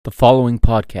The following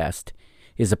podcast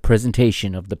is a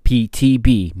presentation of the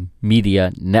PTB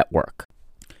Media Network.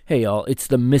 Hey y'all, it's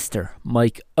the Mr.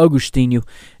 Mike Agustinu,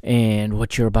 and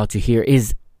what you're about to hear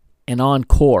is an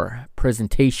encore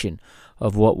presentation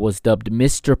of what was dubbed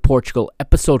Mr. Portugal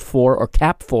Episode 4, or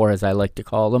Cap 4 as I like to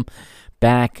call them,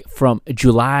 back from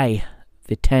July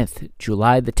the 10th,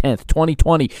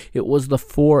 2020. It was the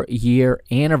 4-year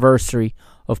anniversary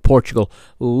of Portugal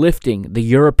lifting the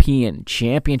European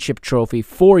Championship trophy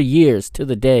 4 years to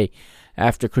the day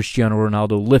after Cristiano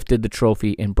Ronaldo lifted the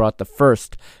trophy and brought the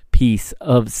first piece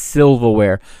of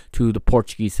silverware to the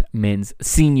Portuguese men's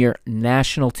senior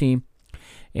national team.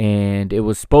 And it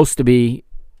was supposed to be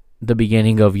the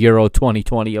beginning of Euro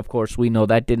 2020. Of course, we know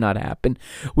that did not happen.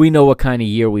 We know what kind of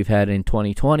year we've had in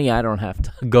 2020. I don't have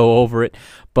to go over it.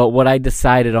 But what I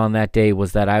decided on that day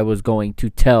was that I was going to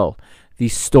tell the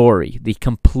story, the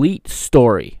complete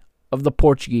story of the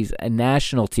Portuguese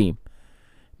national team,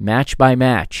 match by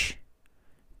match,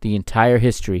 the entire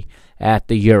history at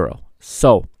the Euro.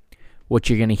 So, what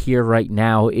you're going to hear right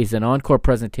now is an encore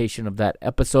presentation of that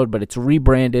episode, but it's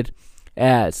rebranded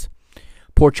as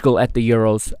Portugal at the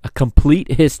Euros, a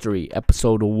complete history,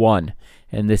 episode 1.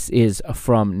 And this is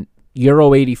from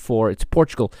Euro 84. It's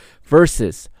Portugal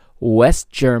versus West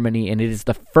Germany, and it is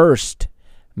the first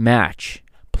match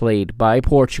played by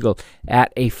Portugal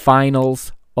at a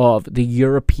finals of the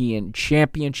European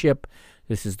Championship.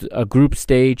 This is a group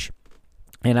stage,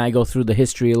 and I go through the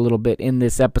history a little bit in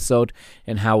this episode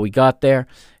and how we got there.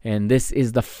 And this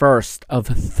is the first of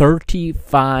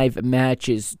 35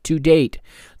 matches to date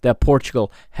that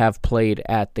Portugal have played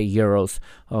at the Euros.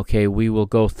 Okay, we will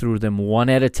go through them one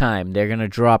at a time. They're going to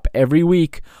drop every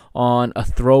week on a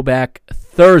Throwback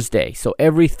Thursday. So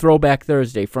every Throwback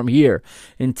Thursday from here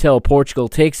until Portugal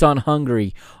takes on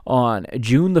Hungary on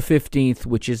June the 15th,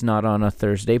 which is not on a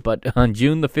Thursday, but on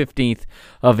June the 15th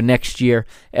of next year,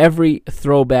 every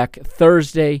Throwback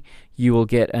Thursday, you will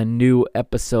get a new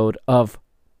episode of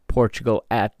Portugal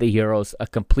at the Euros, a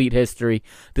complete history.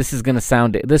 This one's going to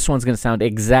sound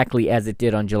exactly as it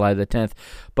did on July the 10th,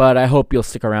 but I hope you'll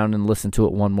stick around and listen to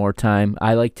it one more time.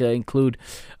 I like to include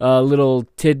little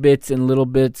tidbits and little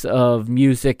bits of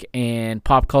music and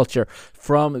pop culture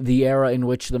from the era in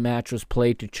which the match was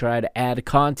played to try to add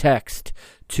context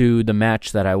to the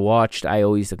match that I watched. I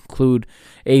always include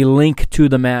a link to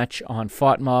the match on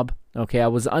FOTMob. Okay, I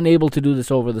was unable to do this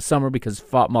over the summer because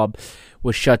FOTMob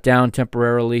was shut down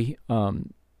temporarily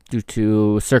due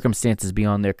to circumstances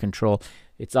beyond their control.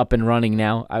 It's up and running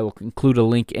now. I will include a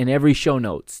link in every show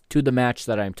notes to the match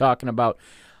that I'm talking about.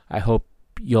 I hope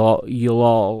you'll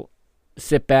all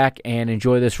sit back and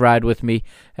enjoy this ride with me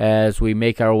as we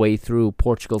make our way through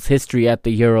Portugal's history at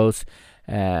the Euros,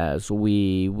 as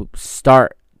we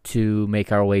start to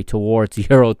make our way towards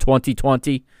Euro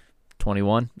 2020.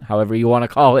 21, however you want to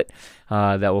call it,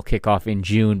 that will kick off in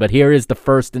June. But here is the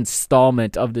first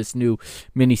installment of this new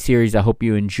mini-series. I hope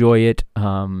you enjoy it.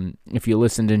 If you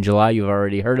listened in July, you've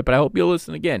already heard it, but I hope you'll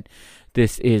listen again.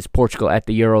 This is Portugal at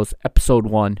the Euros, Episode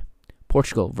 1,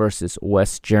 Portugal versus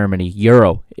West Germany,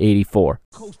 Euro 84.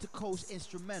 Coast-to-coast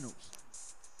instrumentals.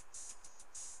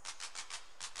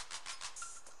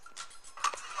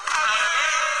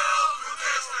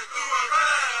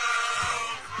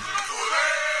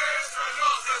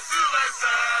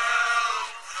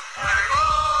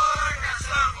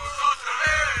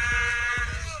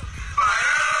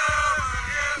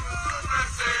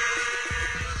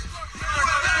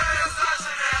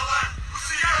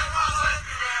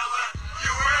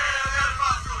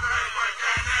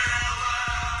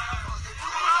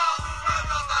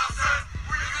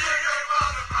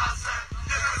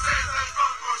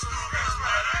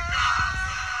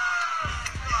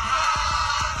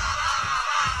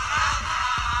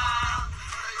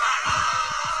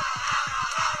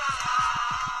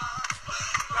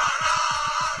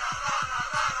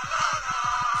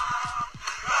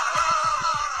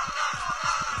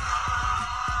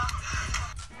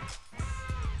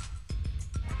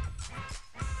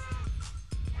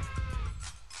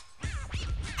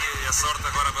 A sorte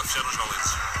agora vai fechar os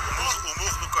valetes. O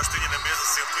murro do Costinha na mesa,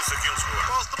 115 quilos no ar.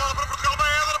 Posse de bola para Portugal,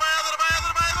 vai Éder,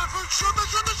 chuta!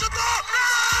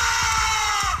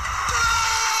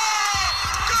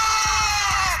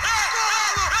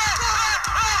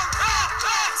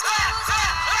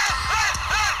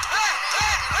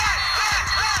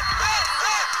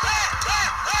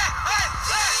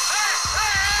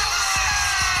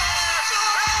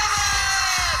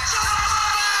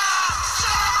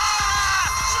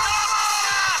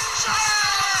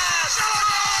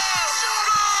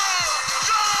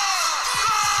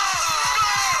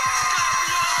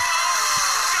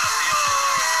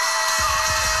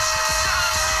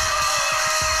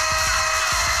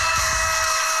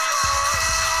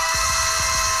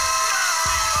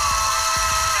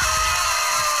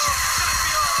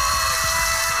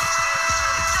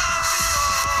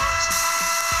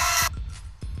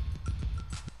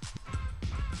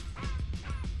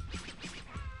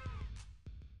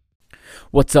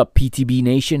 What's up, PTB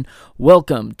Nation?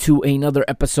 Welcome to another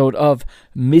episode of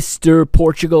Mr.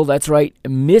 Portugal. That's right,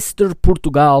 Mr.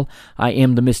 Portugal. I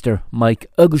am the Mr. Mike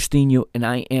Agostinho, and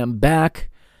I am back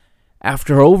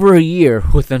after over a year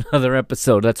with another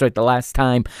episode. That's right, the last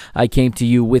time I came to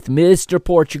you with Mr.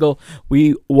 Portugal,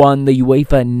 we won the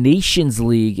UEFA Nations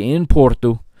League in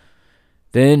Porto.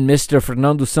 Then Mr.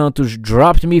 Fernando Santos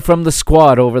dropped me from the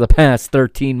squad over the past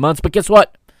 13 months. But guess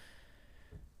what?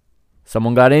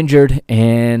 Someone got injured,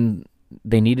 and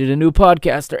they needed a new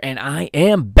podcaster, and I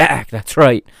am back. That's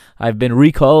right. I've been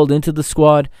recalled into the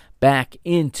squad, back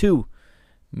into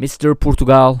Mr.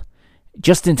 Portugal,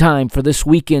 just in time for this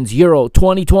weekend's Euro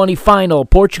 2020 final,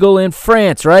 Portugal and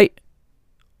France, right?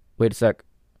 Wait a sec.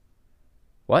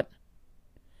 What?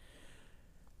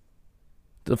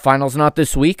 The final's not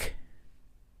this week?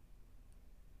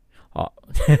 Oh.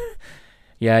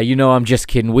 Yeah, you know I'm just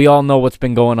kidding. We all know what's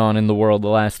been going on in the world the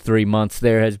last 3 months.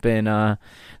 There's been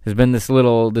this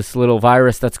little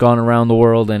virus that's gone around the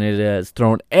world, and it has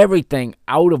thrown everything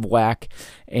out of whack.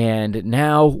 And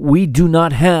now we do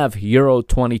not have Euro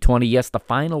 2020. Yes, the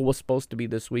final was supposed to be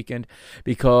this weekend,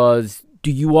 because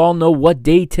do you all know what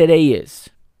day today is?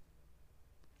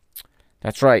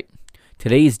 That's right.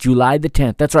 Today is July the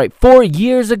 10th. That's right. 4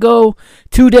 years ago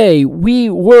today, we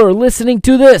were listening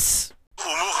to this. O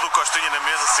murro do Costinha na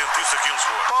mesa, sentiu-se aqui em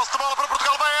Lisboa. Posse de bola para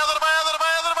Portugal, vai Éder, chuta!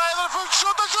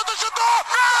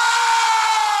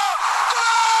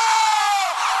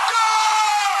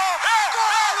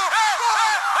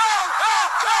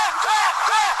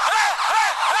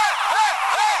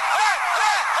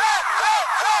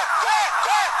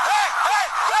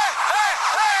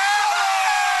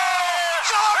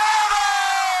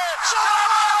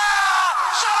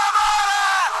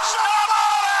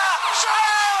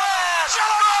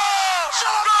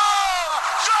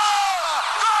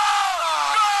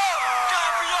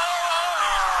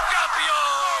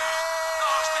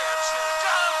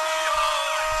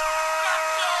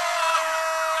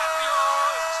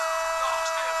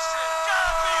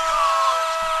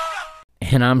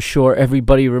 And I'm sure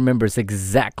everybody remembers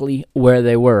exactly where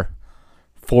they were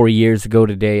 4 years ago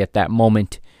today at that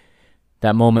moment.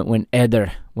 That moment when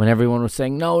Éder, when everyone was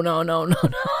saying, no.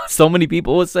 So many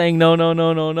people were saying,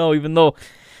 no, even though,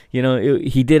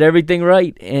 he did everything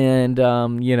right. And,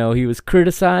 he was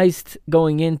criticized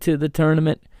going into the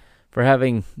tournament for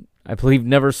having, I believe,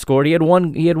 never scored. He had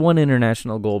one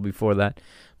international goal before that.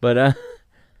 But,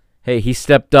 hey, he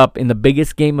stepped up in the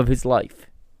biggest game of his life,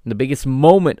 in the biggest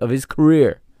moment of his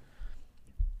career,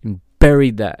 and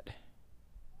buried that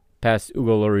past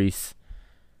Hugo Lloris.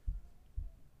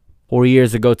 4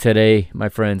 years ago today, my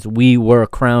friends, we were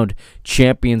crowned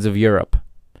champions of Europe.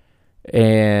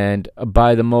 And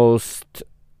by the most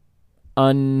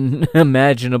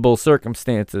unimaginable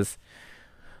circumstances,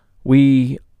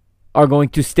 we are going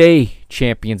to stay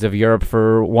champions of Europe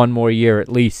for one more year at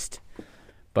least.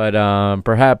 But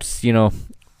perhaps,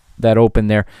 that open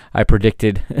there,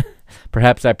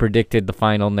 perhaps I predicted the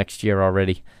final next year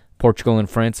already. Portugal and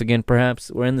France again, perhaps.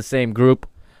 We're in the same group.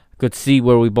 Could see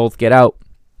where we both get out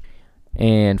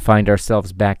and find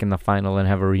ourselves back in the final and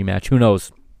have a rematch. Who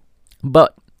knows?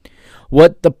 But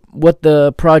what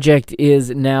the project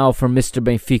is now for Mr.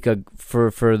 Benfica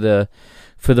for the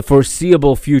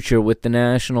foreseeable future, with the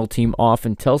national team off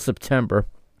until September.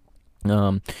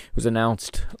 It was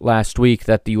announced last week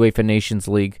that the UEFA Nations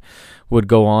League would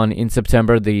go on in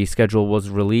September. The schedule was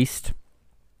released.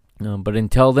 But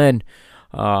until then,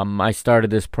 I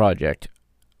started this project.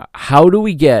 How do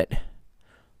we get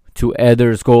to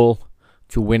Éder's goal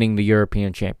to winning the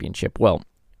European Championship? Well,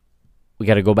 we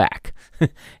got to go back.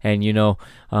 And,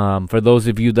 for those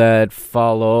of you that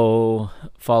follow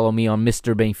me on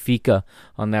Mr. Benfica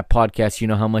on that podcast, you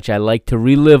know how much I like to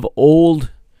relive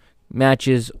old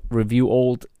matches, review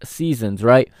old seasons,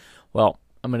 right? Well,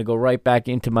 I'm going to go right back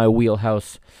into my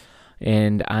wheelhouse,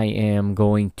 and I am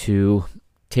going to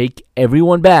take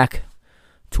everyone back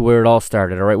to where it all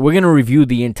started, all right? We're going to review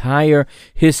the entire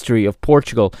history of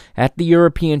Portugal at the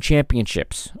European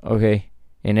Championships, okay?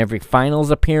 In every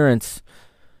finals appearance,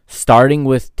 starting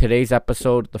with today's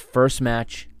episode, the first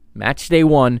match day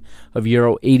 1 of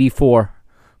Euro 84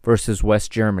 versus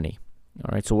West Germany.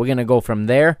 All right, so we're going to go from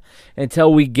there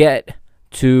until we get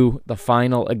to the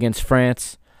final against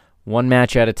France, one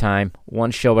match at a time,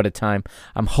 one show at a time.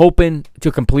 I'm hoping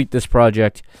to complete this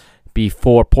project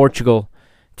before Portugal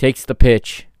takes the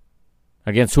pitch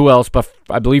against who else but,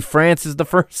 I believe France is the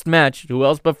first match, who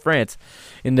else but France,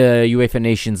 in the UEFA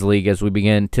Nations League as we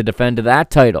begin to defend that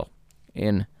title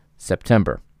in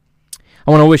September.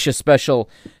 I want to wish a special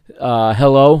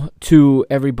hello to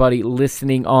everybody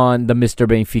listening on the Mr.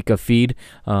 Benfica feed.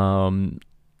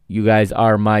 You guys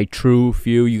are my true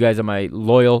few. You guys are my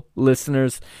loyal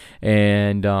listeners.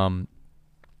 And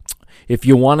if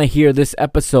you want to hear this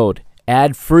episode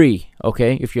ad-free,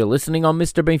 okay? If you're listening on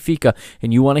Mr. Benfica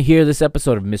and you want to hear this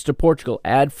episode of Mr. Portugal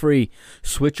ad-free,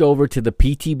 switch over to the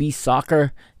PTB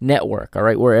Soccer Network, all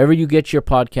right? Wherever you get your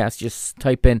podcast, just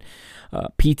type in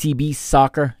PTB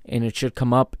Soccer, and it should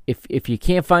come up. If you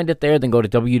can't find it there, then go to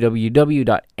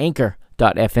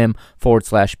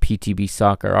www.anchor.fm/PTB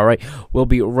Soccer, all right? We'll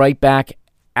be right back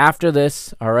after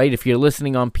this, all right? If you're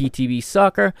listening on PTB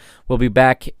Soccer, we'll be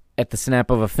back at the snap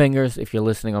of a fingers. If you're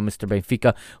listening on Mr.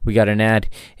 Benfica, we got an ad.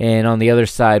 And on the other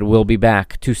side, we'll be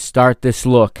back to start this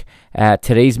look at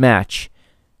today's match.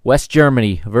 West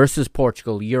Germany versus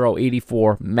Portugal, Euro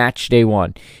 84, match day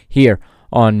 1, here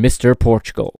on Mr.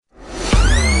 Portugal.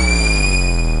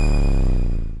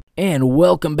 And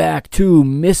welcome back to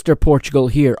Mr. Portugal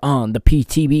here on the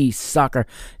PTB Soccer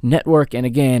Network. And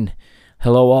again,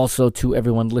 hello also to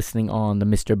everyone listening on the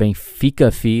Mr.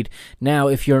 Benfica feed. Now,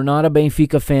 if you're not a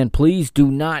Benfica fan, please do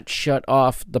not shut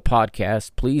off the podcast.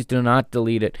 Please do not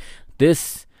delete it.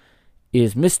 This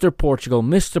is Mr. Portugal,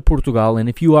 Mr. Portugal, and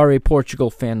if you are a Portugal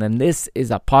fan, then this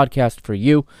is a podcast for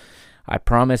you. I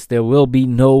promise there will be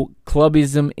no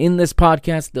clubism in this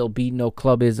podcast. There'll be no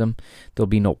clubism. There'll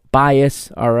be no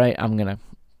bias, all right?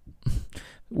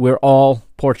 We're all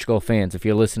Portugal fans if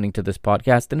you're listening to this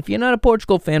podcast. And if you're not a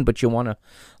Portugal fan but you want to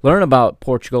learn about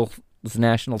Portugal's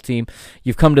national team,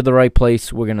 you've come to the right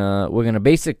place. We're gonna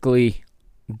basically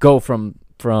go from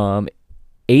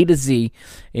A to Z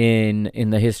in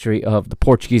the history of the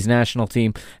Portuguese national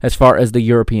team as far as the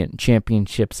European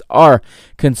Championships are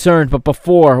concerned. But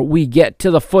before we get to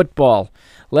the football,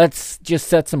 let's just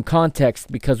set some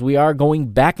context because we are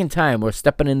going back in time. We're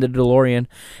stepping in the DeLorean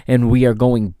and we are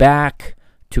going back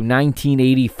to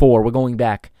 1984. We're going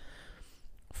back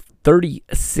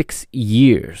 36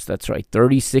 years. That's right,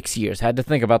 36 years. Had to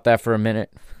think about that for a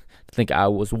minute. I think I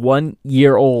was 1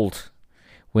 year old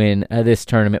when this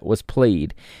tournament was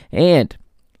played. And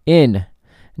in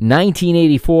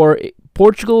 1984,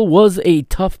 Portugal was a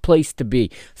tough place to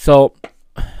be. So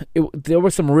there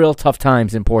were some real tough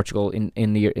times in Portugal in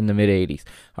the mid-'80s.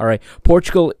 All right,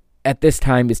 Portugal at this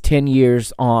time is 10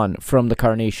 years on from the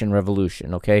Carnation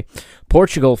Revolution, okay?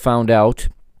 Portugal found out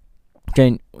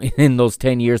in those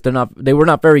 10 years they were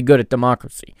not very good at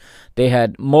democracy. They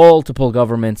had multiple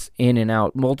governments in and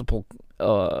out, multiple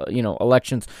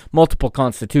elections, multiple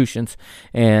constitutions,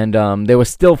 and they were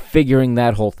still figuring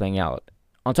that whole thing out.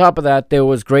 On top of that, there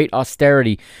was great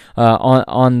austerity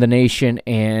on the nation,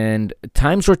 and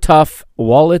times were tough,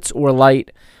 wallets were light,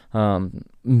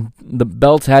 the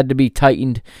belts had to be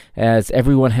tightened as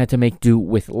everyone had to make do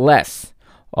with less.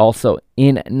 Also,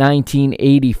 in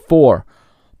 1984,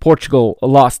 Portugal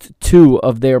lost two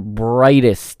of their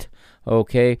brightest,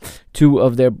 okay?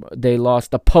 They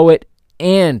lost a poet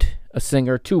and a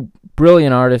singer, two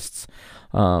brilliant artists.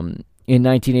 In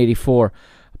 1984,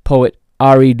 poet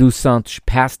Ari dos Santos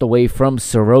passed away from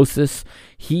cirrhosis.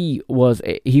 He was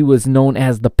known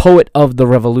as the poet of the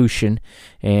revolution,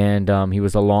 and he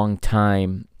was a long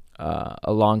time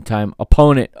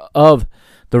opponent of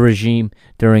the regime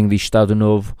during the Estado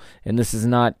Novo. And this is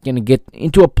not going to get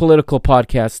into a political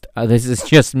podcast. This is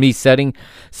just me setting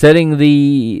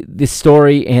the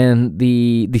story and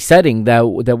the setting that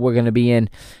we're going to be in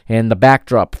and the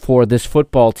backdrop for this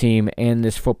football team and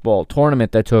this football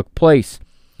tournament that took place.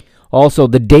 Also,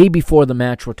 the day before the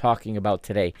match we're talking about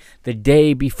today, the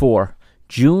day before,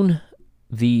 June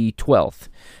the 12th.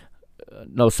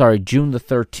 June the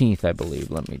 13th, I believe.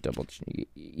 Let me double check.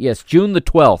 Yes, June the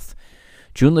 12th.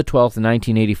 June the 12th,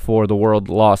 1984, the world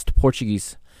lost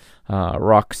Portuguese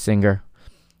rock singer,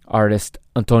 artist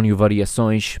António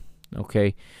Variações.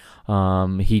 Okay,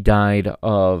 he died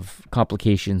of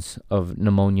complications of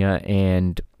pneumonia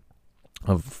and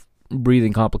of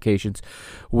breathing complications.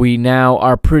 We now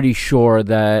are pretty sure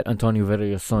that António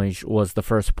Variações was the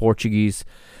first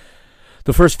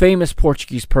famous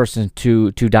Portuguese person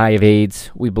to die of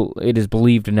AIDS. It is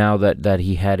believed now that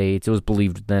he had AIDS. It was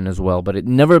believed then as well, but it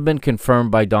never been confirmed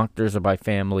by doctors or by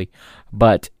family.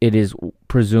 But it is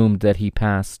presumed that he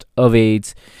passed of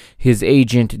AIDS. His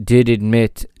agent did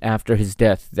admit after his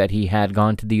death that he had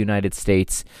gone to the United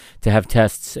States to have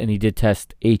tests, and he did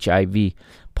test HIV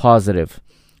positive.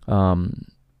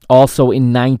 Also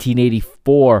in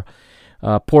 1984,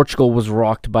 Portugal was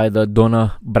rocked by the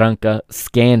Dona Branca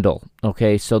scandal.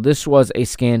 Okay, so this was a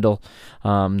scandal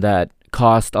that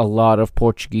cost a lot of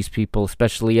Portuguese people,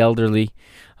 especially elderly,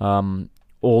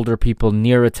 older people,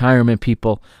 near retirement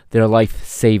people, their life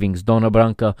savings. Dona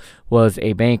Branca was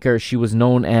a banker. She was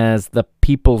known as the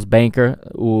People's Banker,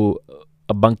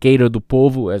 a Banqueira do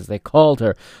Povo, as they called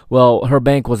her. Well, her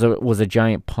bank was a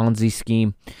giant Ponzi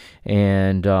scheme,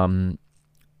 and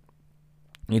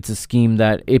it's a scheme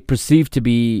that it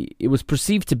was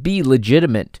perceived to be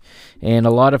legitimate, and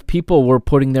a lot of people were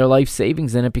putting their life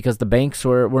savings in it because the banks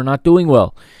were not doing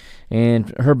well.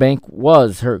 And her bank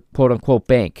was her quote-unquote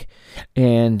bank.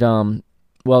 And,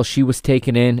 she was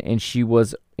taken in, and she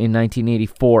was, in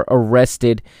 1984,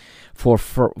 arrested for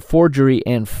forgery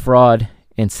and fraud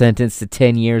and sentenced to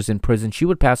 10 years in prison. She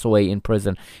would pass away in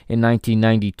prison in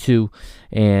 1992,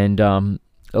 and a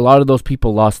lot of those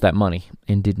people lost that money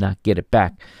and did not get it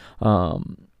back.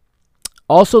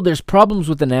 Also, there's problems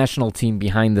with the national team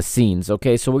behind the scenes,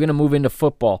 okay? So we're going to move into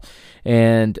football,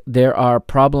 and there are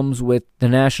problems with the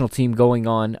national team going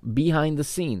on behind the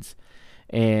scenes.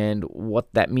 And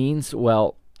what that means,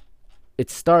 well,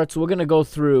 we're going to go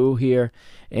through here,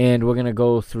 and we're going to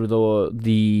go through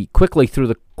quickly through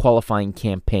the qualifying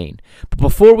campaign. But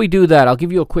before we do that, I'll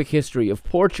give you a quick history of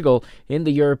Portugal in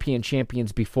the European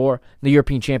Championships, before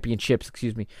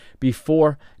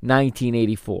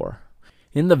 1984.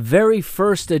 In the very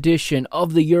first edition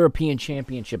of the European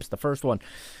Championships, the first one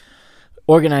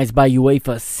organized by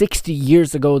UEFA 60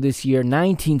 years ago this year,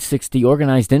 1960,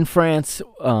 organized in France,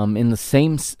 in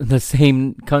the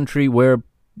same country where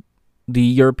the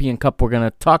European Cup we're going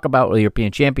to talk about, or the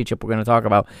European Championship we're going to talk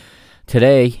about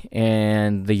today,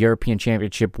 and the European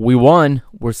Championship we're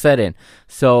set in.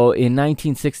 So in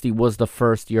 1960 was the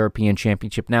first European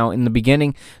Championship. Now, in the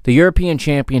beginning, the European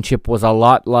Championship was a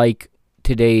lot like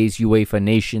today's UEFA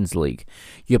Nations League.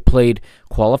 You played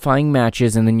qualifying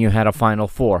matches, and then you had a Final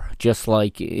Four, just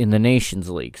like in the Nations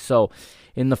League. So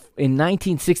in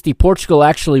 1960, Portugal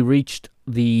actually reached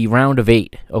the round of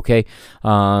 8, okay?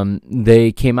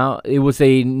 They came out, it was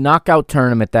a knockout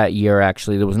tournament that year,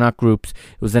 actually. There was not groups.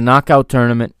 It was a knockout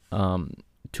tournament,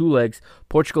 2 legs.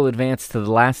 Portugal advanced to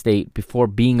the last 8 before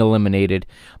being eliminated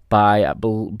by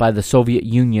the Soviet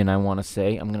Union, I want to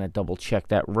say. I'm going to double check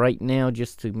that right now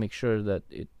just to make sure that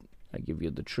I give you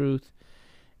the truth.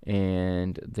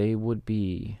 And they would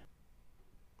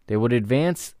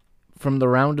advance from the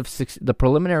round of 6. The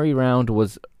preliminary round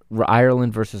was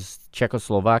Ireland versus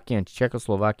Czechoslovakia, and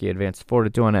Czechoslovakia advanced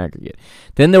 4-2 on aggregate.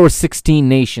 Then there were 16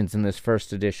 nations in this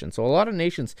first edition, so a lot of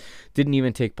nations didn't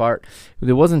even take part.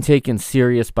 It wasn't taken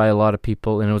serious by a lot of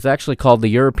people, and it was actually called the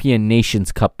European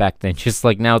Nations Cup back then, just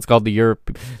like now it's called the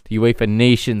UEFA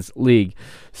Nations League.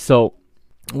 So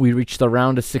we reached the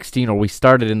round of 16, or we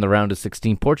started in the round of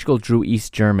 16. Portugal drew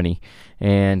East Germany,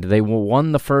 and they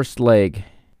won the first leg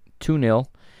 2-0,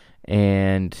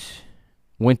 and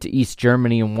went to East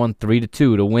Germany and won 3-2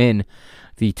 to win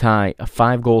the tie,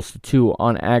 5-2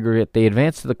 on aggregate. They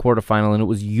advanced to the quarterfinal, and it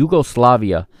was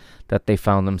Yugoslavia that they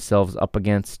found themselves up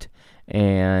against.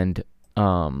 And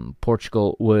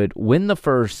Portugal would win the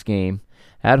first game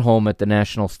at home at the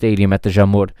National Stadium at the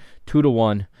Jamor,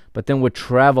 2-1, but then would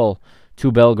travel to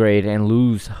Belgrade and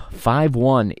lose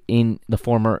 5-1 in the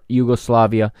former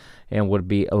Yugoslavia and would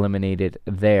be eliminated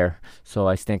there. So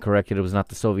I stand corrected. It was not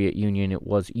the Soviet Union. It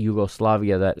was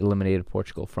Yugoslavia that eliminated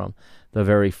Portugal from the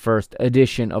very first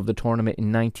edition of the tournament in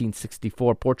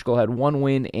 1964. Portugal had 1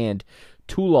 win and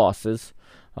 2 losses.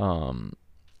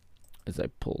 As I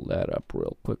pull that up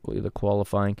real quickly, the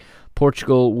qualifying.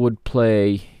 Portugal would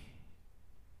play.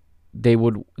 They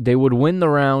would win the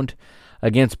round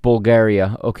against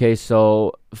Bulgaria. Okay,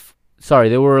 so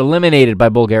they were eliminated by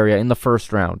Bulgaria in the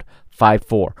first round,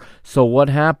 5-4. So what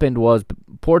happened was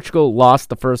Portugal lost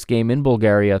the first game in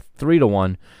Bulgaria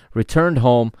 3-1, returned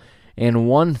home and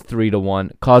won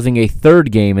 3-1, causing a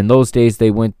third game. In those days, they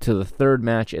went to the third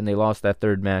match and they lost that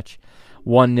third match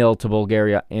 1-0 to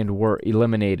Bulgaria and were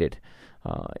eliminated.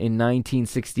 In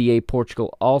 1968,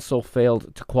 Portugal also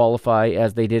failed to qualify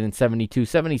as they did in 72,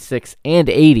 76, and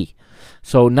 80.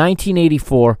 So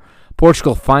 1984,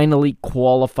 Portugal finally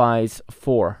qualifies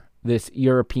for this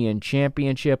European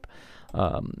Championship.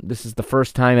 This is the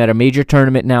first time at a major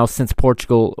tournament now since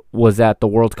Portugal was at the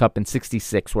World Cup in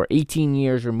 66. We're 18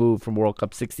 years removed from World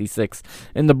Cup 66,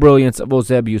 and the brilliance of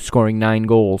Eusebio scoring 9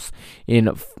 goals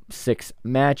in 6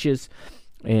 matches.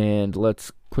 And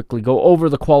let's quickly go over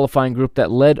the qualifying group that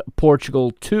led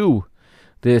Portugal to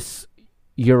this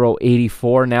Euro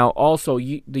 84. Now, also,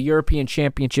 the European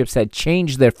Championships had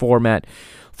changed their format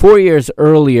 4 years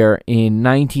earlier in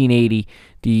 1980.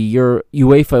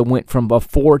 UEFA went from a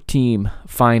 4-team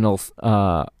final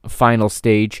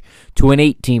stage to an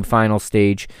 8-team final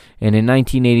stage, and in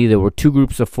 1980 there were 2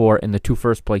 groups of 4, and the 2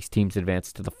 first-place teams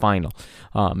advanced to the final.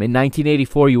 In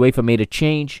 1984, UEFA made a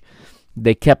change.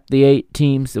 They kept the 8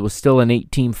 teams. It was still an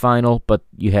 8-team final, but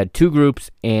you had 2 groups,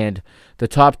 and the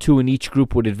top 2 in each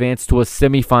group would advance to a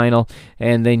semifinal,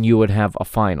 and then you would have a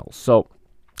final. So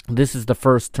this is the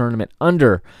first tournament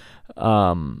under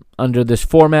this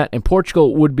format, and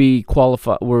Portugal were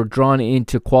drawn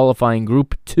into qualifying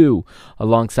Group 2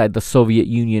 alongside the Soviet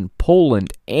Union,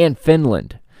 Poland, and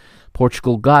Finland.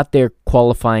 Portugal got their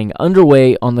qualifying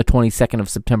underway on the 22nd of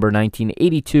September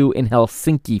 1982 in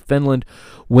Helsinki, Finland,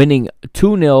 winning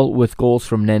 2-0 with goals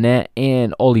from Nene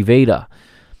and Oliveira.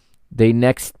 They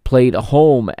next played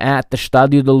home at the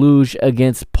Stadio de Luz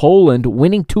against Poland,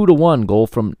 winning 2-1, goal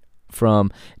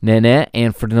from Nene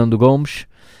and Fernando Gomes.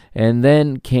 And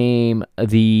then came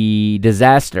the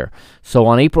disaster. So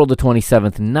on April the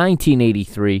 27th,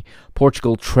 1983,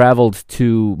 Portugal traveled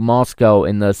to Moscow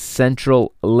in the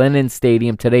Central Lenin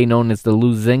Stadium, today known as the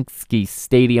Luzhniki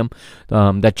Stadium,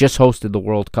 that just hosted the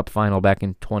World Cup final back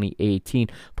in 2018.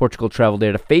 Portugal traveled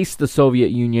there to face the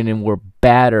Soviet Union and were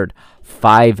battered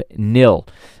 5-0.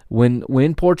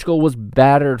 When Portugal was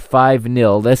battered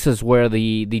 5-0, this is where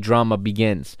the drama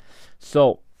begins.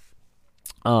 So,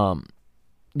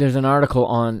 there's an article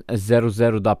on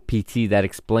 00.pt that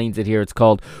explains it here. It's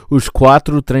called Os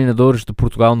Quatro Treinadores de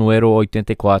Portugal no Euro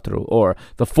 84, or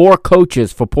the 4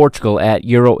 coaches for Portugal at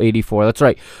Euro 84. That's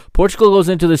right. Portugal goes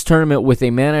into this tournament with a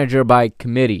manager by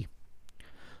committee.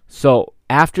 So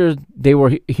after they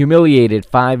were humiliated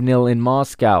 5-0 in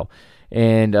Moscow,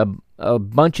 and a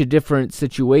bunch of different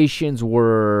situations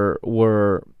were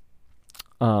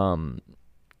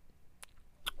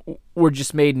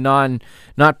just made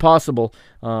not possible.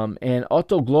 And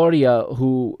Otto Gloria,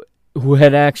 who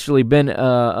had actually been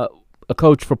a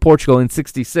coach for Portugal in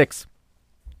 '66,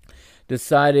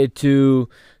 decided to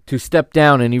step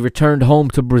down, and he returned home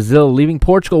to Brazil, leaving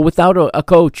Portugal without a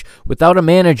coach, without a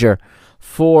manager,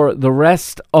 for the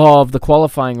rest of the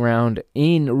qualifying round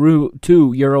en route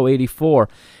to Euro 84.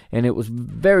 And it was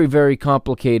very, very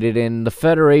complicated, and the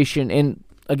federation, and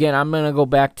again, I'm going to go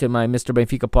back to my Mr.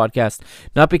 Benfica podcast,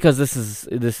 not because this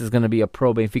is going to be a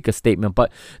pro Benfica statement,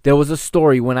 but there was a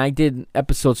story when I did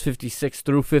episodes 56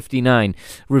 through 59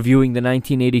 reviewing the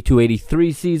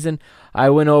 1982-83 season. I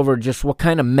went over just what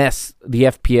kind of mess the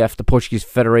FPF, the Portuguese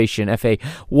Federation, FA,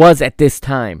 was at this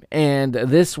time. And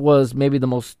this was maybe the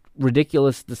most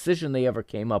ridiculous decision they ever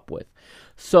came up with.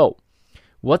 So,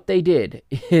 what they did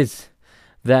is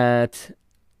that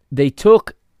they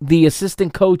took the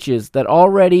assistant coaches that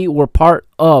already were part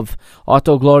of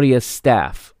Otto Gloria's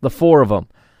staff, the 4 of them.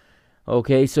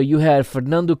 Okay, so you had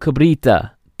Fernando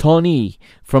Cabrita, Tony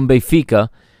from Benfica,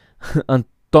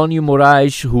 Antonio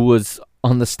Moraes, who was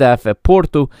on the staff at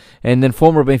Porto, and then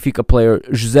former Benfica player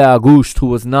José Augusto, who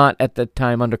was not at the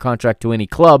time under contract to any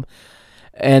club,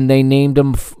 and they named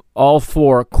them all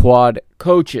 4 quad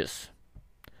coaches.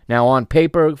 Now, on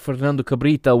paper, Fernando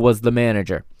Cabrita was the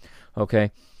manager.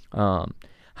 Okay,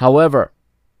 however,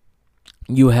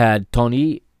 you had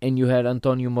Tony and you had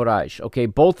Antonio Moraes. Okay,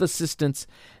 both assistants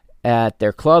at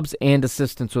their clubs and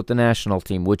assistants with the national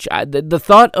team. Which the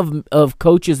thought of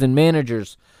coaches and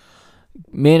managers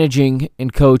managing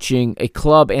and coaching a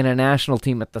club and a national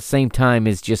team at the same time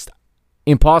is just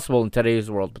impossible in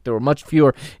today's world. But there were much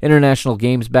fewer international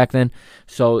games back then,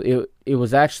 so it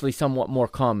was actually somewhat more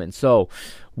common. So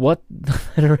what the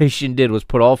Federation did was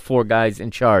put all 4 guys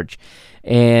in charge,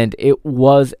 and it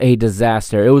was a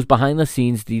disaster. It was behind the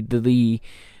scenes. The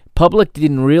public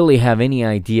didn't really have any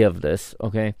idea of this,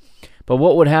 okay? But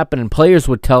what would happen, and players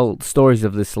would tell stories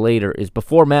of this later, is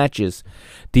before matches,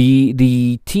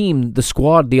 the team, the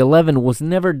squad, the 11 was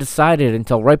never decided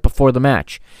until right before the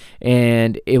match.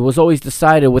 And it was always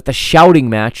decided with a shouting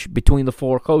match between the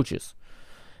 4 coaches.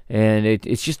 And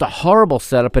it's just a horrible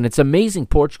setup, and it's amazing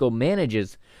Portugal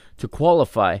manages to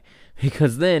qualify,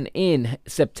 because then in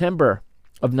September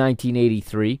of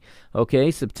 1983,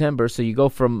 okay, September, so you go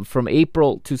from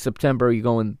April to September, you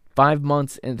go in 5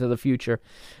 months into the future,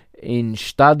 in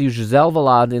Estádio José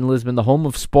Alvalade in Lisbon, the home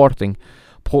of Sporting,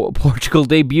 Portugal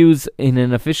debuts in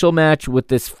an official match with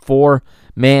this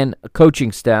 4-man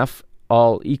coaching staff,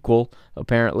 all equal,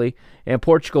 apparently, and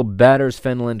Portugal batters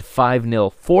Finland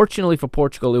 5-0. Fortunately for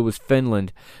Portugal, it was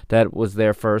Finland that was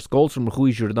there first. Goals from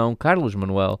Rui Jordão, Carlos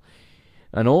Manuel,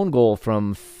 an own goal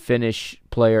from Finnish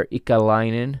player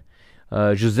Ikalainen,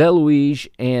 José Luís,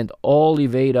 and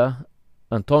Oliveira,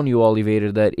 Antonio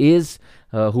Oliveira, that is,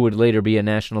 who would later be a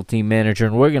national team manager,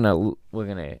 and we're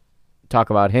gonna talk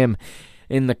about him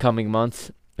in the coming months.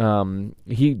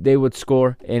 They would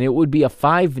score, and it would be a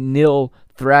 5-0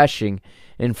 thrashing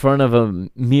in front of a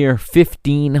mere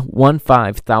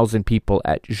 15,000 people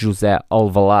at José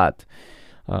Alvalade.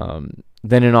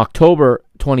 Then in October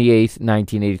 28th,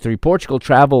 1983, Portugal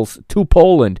travels to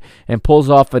Poland and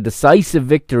pulls off a decisive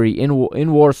victory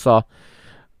in Warsaw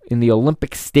in the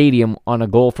Olympic Stadium on a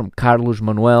goal from Carlos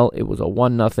Manuel. It was a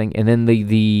 1-0, and then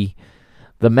the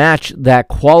match that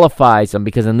qualifies them,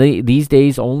 because in these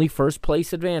days only first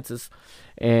place advances,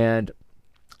 and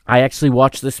I actually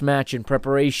watched this match in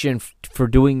preparation for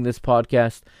doing this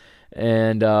podcast,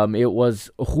 and it was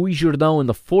Rui Jordão in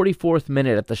the 44th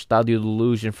minute at the Estádio da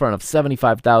Luz in front of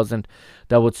 75,000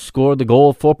 that would score the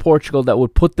goal for Portugal that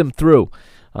would put them through.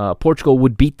 Portugal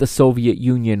would beat the Soviet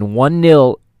Union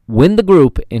 1-0, win the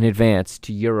group, in advance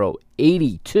to Euro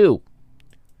 82.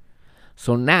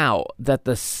 So now that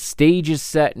the stage is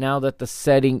set, now that the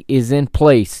setting is in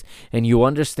place, and you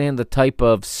understand the type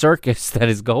of circus that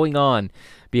is going on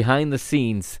behind the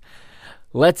scenes,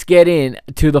 let's get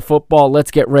into the football. Let's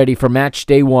get ready for match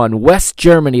day 1. West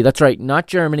Germany, that's right, not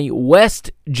Germany, West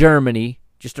Germany.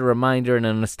 Just a reminder and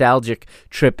a nostalgic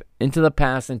trip into the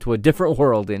past, into a different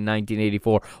world in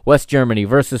 1984. West Germany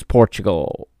versus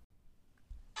Portugal.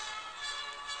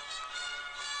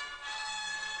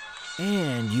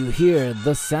 And you hear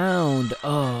the sound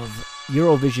of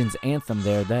Eurovision's anthem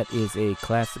there. That is a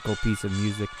classical piece of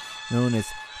music known as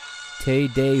Te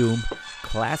Deum.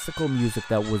 Classical music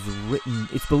that was written,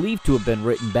 it's believed to have been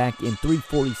written back in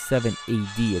 347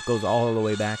 AD. It goes all the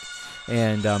way back,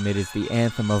 and it is the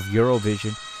anthem of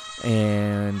Eurovision.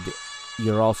 And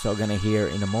you're also going to hear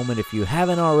in a moment, if you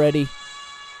haven't already,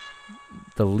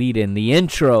 the lead-in, the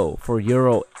intro for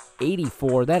Euro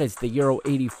 84. That is the Euro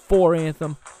 84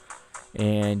 anthem.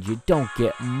 And you don't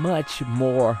get much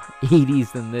more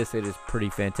 80s than this. It is pretty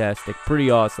fantastic,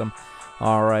 pretty awesome.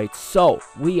 All right, so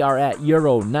we are at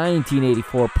Euro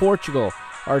 1984. Portugal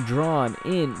are drawn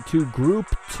into Group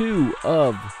 2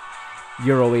 of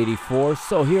Euro 84.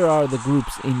 So here are the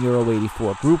groups in Euro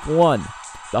 84. Group 1,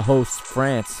 the hosts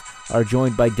France are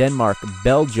joined by Denmark,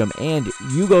 Belgium, and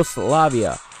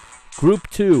Yugoslavia. Group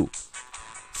 2,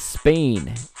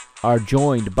 Spain are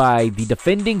joined by the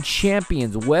defending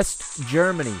champions, West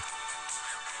Germany,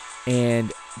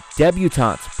 and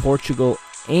debutantes, Portugal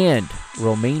and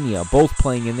Romania, both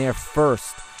playing in their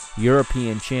first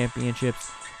European Championships.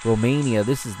 Romania,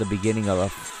 this is the beginning of a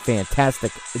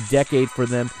fantastic decade for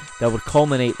them that would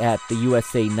culminate at the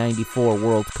USA 94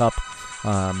 World Cup.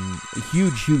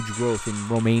 Huge growth in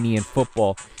Romanian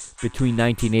football between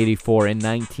 1984 and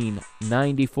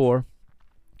 1994.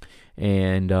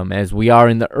 And as we are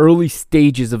in the early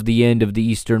stages of the end of the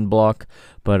Eastern Bloc,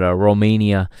 but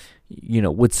Romania,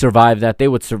 would survive that. They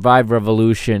would survive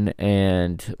revolution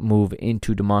and move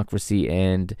into democracy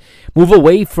and move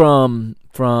away from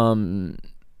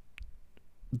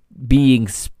being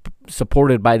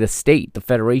supported by the state. The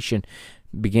federation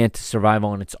began to survive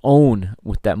on its own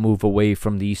with that move away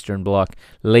from the Eastern Bloc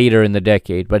later in the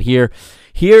decade. But here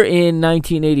in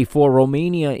 1984,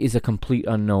 Romania is a complete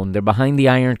unknown. They're behind the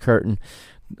Iron Curtain.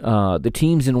 The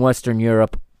teams in Western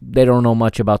Europe, they don't know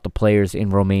much about the players in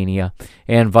Romania,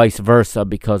 and vice versa,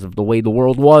 because of the way the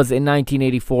world was in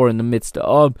 1984 in the midst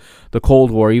of the Cold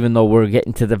War. Even though we're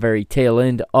getting to the very tail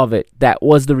end of it, that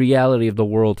was the reality of the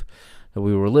world that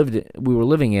we were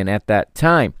living in at that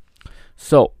time.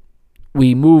 So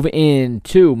we move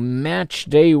into match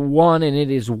day 1, and it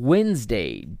is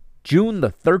Wednesday, June the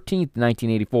 13th,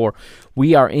 1984.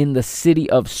 We are in the city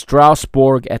of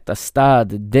Strasbourg at the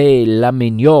Stade de la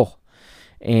Mignon.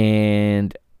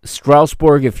 And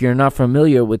Strasbourg, if you're not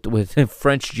familiar with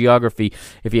French geography,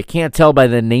 if you can't tell by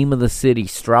the name of the city,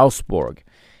 Strasbourg,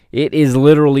 it is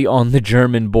literally on the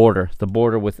German border, the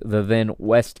border with the then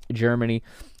West Germany.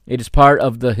 It is part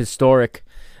of the historic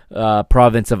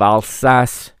province of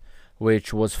Alsace,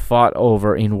 which was fought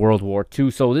over in World War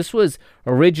II. So this was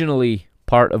originally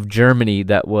part of Germany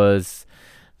that was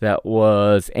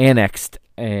annexed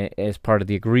as part of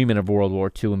the agreement of World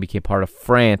War II and became part of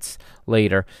France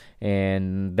later.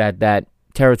 And that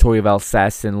territory of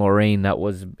Alsace and Lorraine that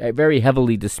was very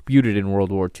heavily disputed in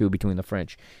World War II between the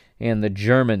French and the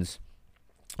Germans.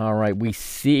 All right, we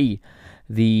see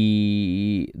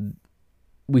the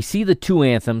two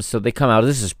anthems, so they come out.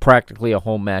 This is practically a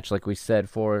home match, like we said,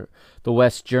 for the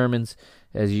West Germans,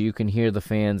 as you can hear the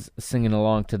fans singing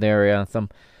along to their anthem.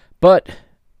 But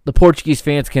the Portuguese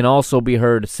fans can also be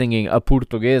heard singing a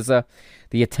Portuguesa.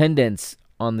 The attendance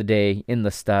on the day in the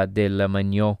Stade de la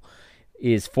Mignon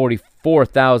is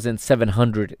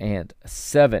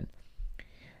 44,707.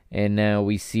 And now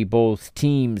we see both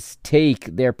teams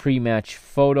take their pre-match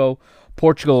photo.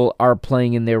 Portugal are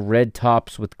playing in their red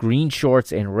tops with green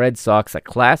shorts and red socks, a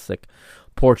classic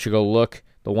Portugal look,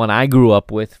 the one I grew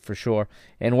up with for sure.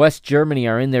 And West Germany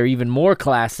are in their even more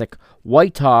classic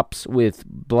white tops with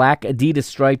black Adidas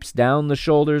stripes down the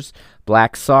shoulders,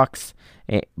 black shorts,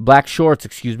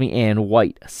 and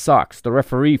white socks. The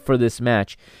referee for this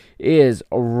match is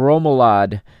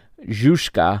Romuald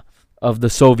Zhuska of the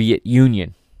Soviet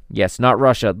Union. Yes, not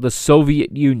Russia, the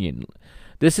Soviet Union.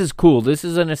 This is cool. This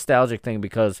is a nostalgic thing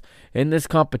because in this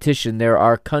competition, there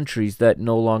are countries that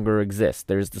no longer exist.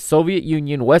 There's the Soviet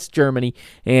Union, West Germany,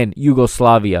 and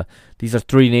Yugoslavia. These are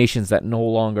three nations that no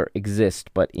longer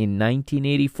exist. But in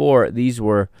 1984, these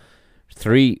were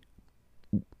three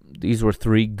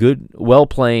good,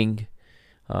 well-playing,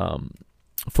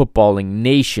 footballing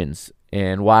nations.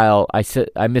 And while I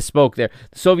misspoke there,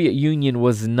 the Soviet Union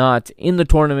was not in the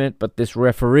tournament, but this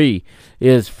referee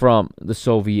is from the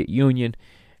Soviet Union.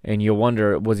 And you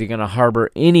wonder, was he going to harbor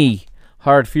any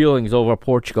hard feelings over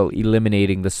Portugal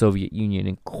eliminating the Soviet Union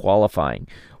in qualifying?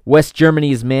 West Germany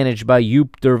is managed by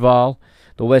Joop Derval.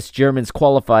 The West Germans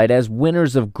qualified as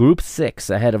winners of Group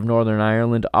 6 ahead of Northern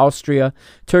Ireland, Austria,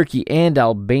 Turkey, and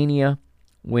Albania,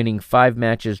 winning 5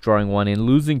 matches, drawing 1 and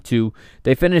losing 2.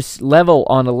 They finished level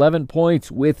on 11 points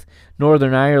with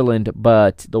Northern Ireland,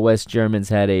 but the West Germans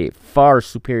had a far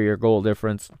superior goal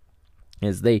difference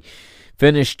as they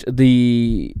finished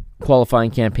the qualifying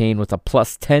campaign with a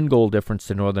plus 10 goal difference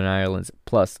to Northern Ireland's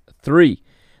plus 3.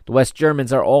 The West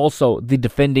Germans are also the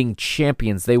defending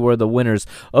champions. They were the winners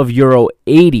of Euro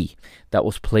 80 that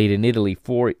was played in Italy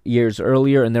 4 years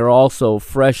earlier, and they're also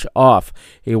fresh off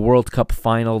a World Cup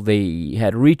final. They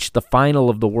had reached the final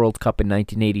of the World Cup in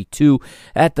 1982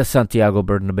 at the Santiago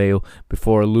Bernabeu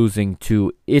before losing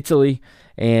to Italy.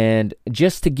 And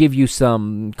just to give you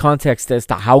some context as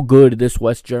to how good this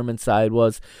West German side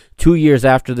was, 2 years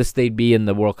after this, they'd be in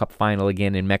the World Cup final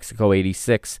again in Mexico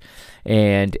 86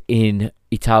 and in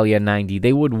Italia 90.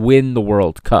 They would win the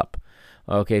World Cup.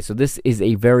 Okay, so this is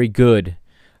a very good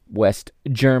West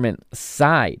German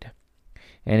side,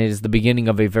 and it is the beginning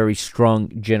of a very strong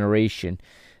generation.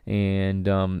 And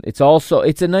it's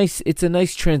a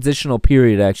nice transitional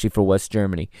period actually for West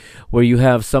Germany, where you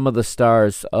have some of the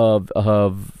stars of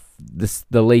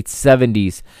the late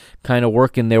 70s kind of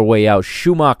working their way out.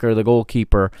 Schumacher, the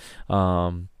goalkeeper,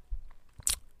 the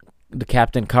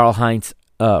captain Karl-Heinz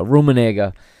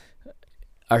Rummenigge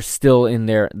are still in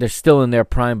their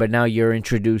prime, but now you're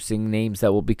introducing names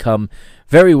that will become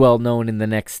very well known in the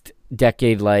next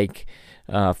decade, like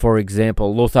for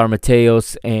example, Lothar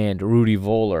Matthäus and Rudi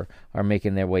Völler are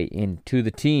making their way into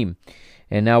the team.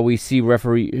 And now we see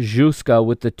referee Zhuska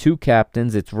with the two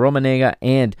captains. It's Rummenigge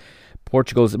and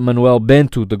Portugal's Manuel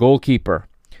Bento, the goalkeeper.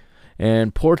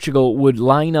 And Portugal would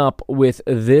line up with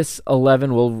this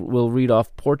 11. We'll read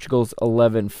off Portugal's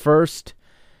 11 first,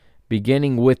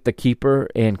 beginning with the keeper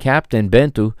and captain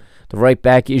Bento. The right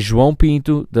back is João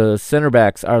Pinto. The center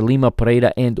backs are Lima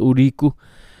Pereira and Urico.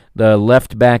 The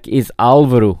left back is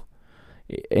Alvaro.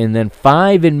 And then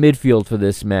 5 in midfield for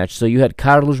this match. So you had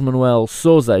Carlos Manuel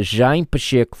Souza, Jaime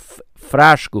Pacheco,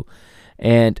 Frasco,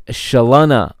 and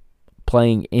Chalana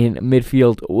playing in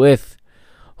midfield with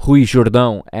Rui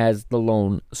Jordão as the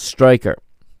lone striker.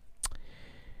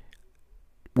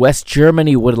 West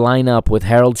Germany would line up with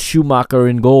Harald Schumacher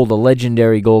in goal, the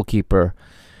legendary goalkeeper,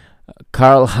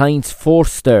 Karl-Heinz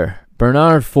Forster,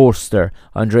 Bernhard Forster,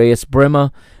 Andreas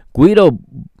Brehme, Guido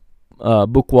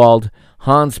Buchwald,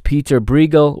 Hans-Peter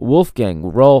Briegel, Wolfgang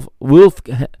Rolf,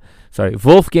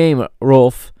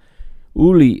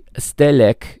 Uli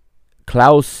Stelek,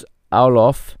 Klaus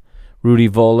Auloff, Rudi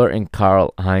Völler, and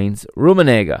Karl-Heinz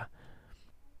Rummenigge.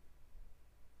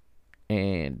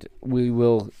 And we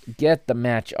will get the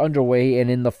match underway. And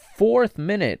in the 4th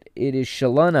minute, it is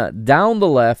Chalana down the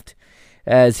left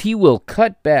as he will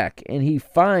cut back and he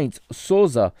finds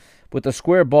Souza with a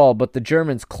square ball. But the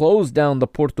Germans close down the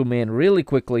Porto man really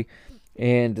quickly,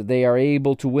 and they are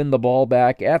able to win the ball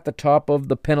back at the top of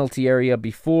the penalty area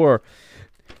before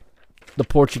the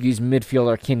Portuguese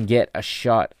midfielder can get a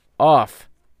shot off.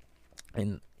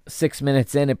 And 6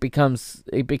 minutes in, it becomes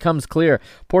clear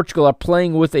Portugal are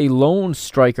playing with a lone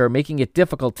striker, making it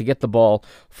difficult to get the ball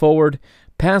forward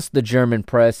past the German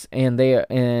press,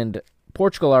 and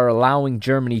Portugal are allowing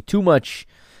Germany too much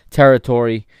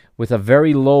territory with a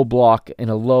very low block and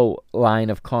a low line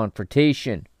of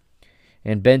confrontation.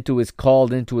 And Bento is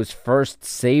called into his first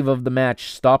save of the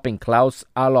match, stopping Klaus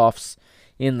Allofs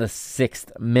in the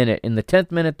 6th minute. In the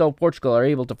 10th minute, though, Portugal are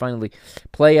able to finally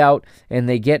play out, and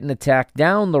they get an attack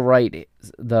down the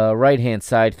right-hand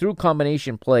side through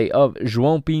combination play of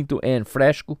João Pinto and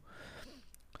Frasco.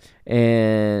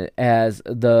 and as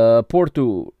the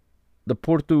Porto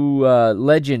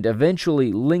legend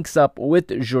eventually links up with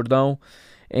Jordão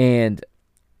and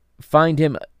find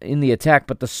him in the attack,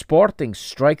 but the Sporting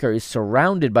striker is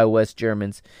surrounded by West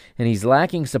Germans, and he's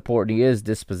lacking support. He is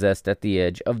dispossessed at the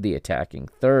edge of the attacking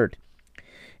third.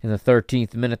 In the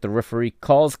 13th minute, the referee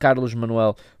calls Carlos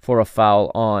Manuel for a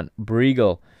foul on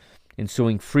Briegel.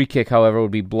 Ensuing free kick, however,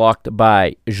 would be blocked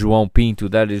by João Pinto.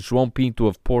 That is João Pinto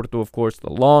of Porto, of course, the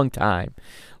long time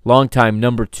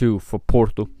number 2 for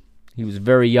Porto. He was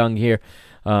very young here,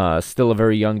 still a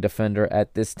very young defender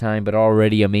at this time, but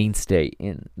already a mainstay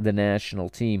in the national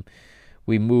team.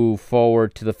 We move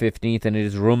forward to the 15th, and it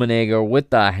is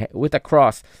Rummenigge with a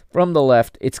cross from the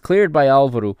left. It's cleared by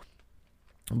Alvaro,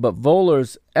 but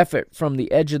Voller's effort from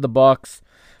the edge of the box,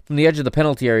 from the edge of the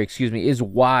penalty area, is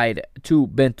wide to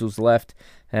Bento's left.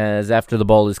 As after the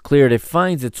ball is cleared, it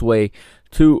finds its way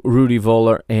to Rudi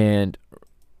Voller, and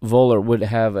Voller would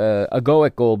have a go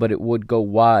at goal, but it would go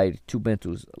wide to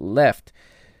Bento's left.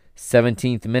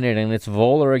 17th minute, and it's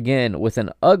Voller again with an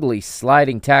ugly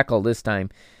sliding tackle this time.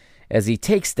 As he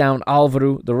takes down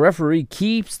Alvaro, the referee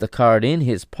keeps the card in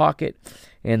his pocket,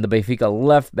 and the Benfica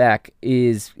left back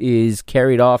is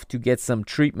carried off to get some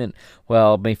treatment,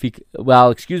 while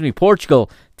Portugal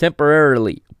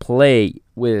temporarily play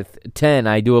with 10.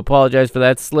 I do apologize for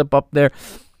that slip up there.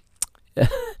 I'm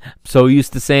so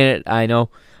used to saying it, I know.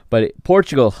 But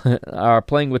Portugal are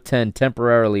playing with 10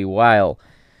 temporarily while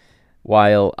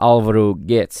Alvaro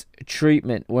gets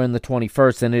treatment. We're in the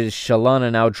 21st, and it is Chalana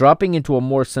now dropping into a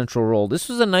more central role. This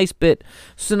was a nice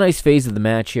phase of the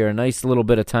match here, a nice little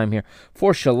bit of time here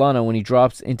for Chalana when he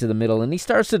drops into the middle, and he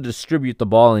starts to distribute the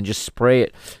ball and just spray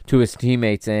it to his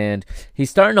teammates, and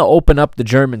he's starting to open up the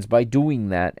Germans by doing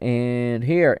that. And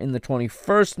here in the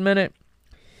 21st minute,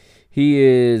 he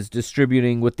is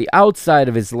distributing with the outside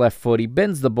of his left foot. He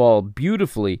bends the ball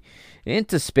beautifully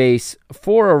into space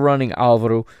for a running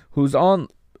Alvaro, who's on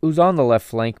the left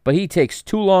flank, but he takes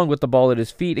too long with the ball at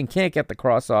his feet and can't get the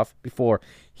cross off before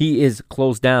he is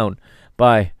closed down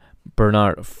by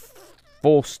Bernard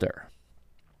Foster.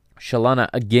 Chalana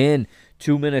again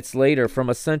 2 minutes later from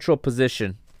a central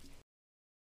position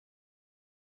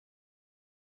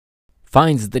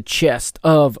finds the chest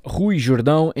of Rui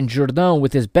Jordão, and Jordão,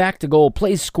 with his back to goal,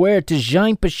 plays square to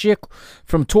Jean Pacheco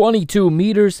from 22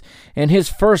 meters, and his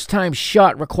first-time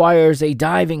shot requires a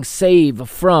diving save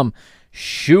from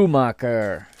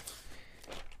Schumacher.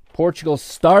 Portugal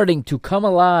starting to come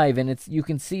alive, and you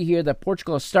can see here that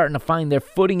Portugal is starting to find their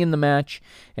footing in the match,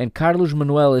 and Carlos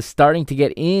Manuel is starting to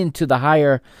get into the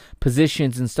higher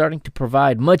positions and starting to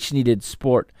provide much-needed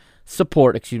support to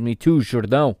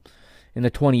Jordão. In the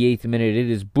 28th minute, it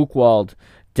is Buchwald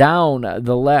down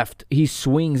the left. He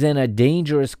swings in a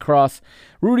dangerous cross.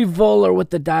 Rudi Voller with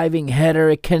the diving header.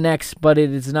 It connects, but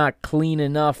it is not clean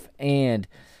enough, and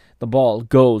the ball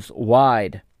goes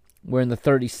wide. We're in the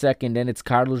 32nd, and it's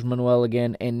Carlos Manuel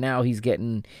again, and now he's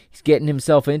getting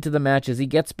himself into the match as he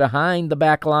gets behind the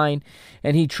back line,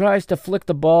 and he tries to flick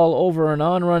the ball over an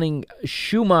on-running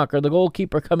Schumacher, the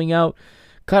goalkeeper, coming out.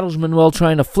 Carlos Manuel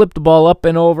trying to flip the ball up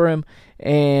and over him,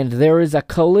 and there is a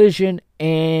collision,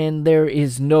 and there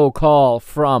is no call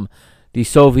from the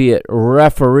Soviet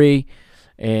referee.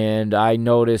 And I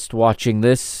noticed watching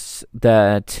this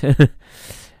that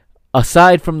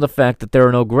aside from the fact that there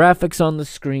are no graphics on the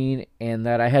screen and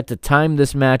that I had to time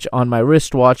this match on my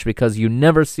wristwatch because you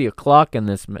never see a clock in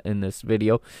this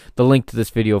video. The link to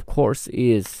this video, of course,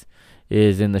 is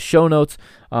in the show notes.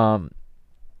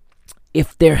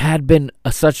 If there had been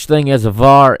such thing as a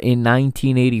VAR in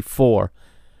 1984,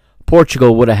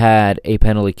 Portugal would have had a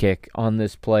penalty kick on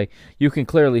this play. You can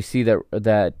clearly see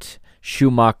that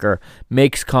Schumacher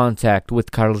makes contact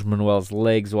with Carlos Manuel's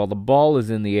legs while the ball is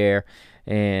in the air,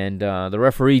 and the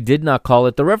referee did not call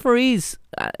it. The referees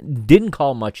didn't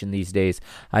call much in these days.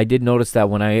 I did notice that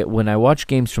when I watch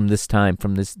games from this time,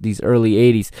 from these early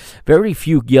 80s, very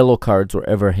few yellow cards were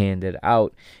ever handed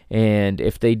out. And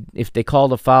if they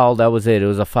called a foul, that was it. It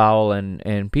was a foul,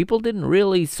 and people didn't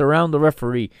really surround the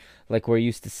referee like we're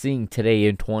used to seeing today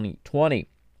in 2020.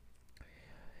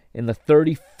 In the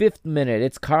 35th minute,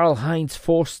 it's Karl-Heinz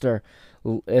Foster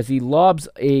as he lobs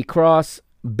a cross.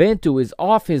 Bento is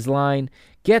off his line,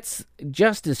 gets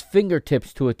just his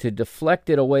fingertips to it to deflect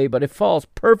it away, but it falls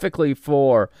perfectly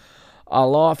for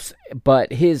Alofs,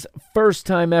 but his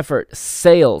first-time effort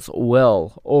sails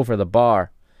well over the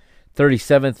bar.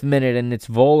 37th minute, and it's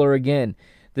Voller again.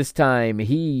 This time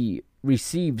he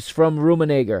receives from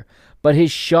Rummenigge, but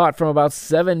his shot from about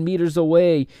 7 meters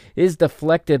away is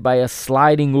deflected by a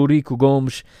sliding Eurico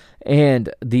Gomes,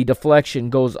 and the deflection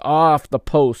goes off the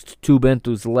post to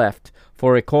Bento's left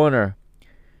for a corner.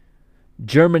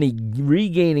 Germany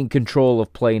regaining control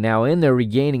of play now, and they're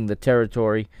regaining the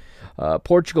territory.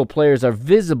 Portugal players are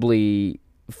visibly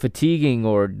fatiguing,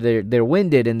 or they're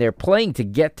winded, and they're playing to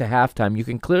get to halftime. You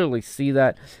can clearly see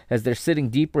that as they're sitting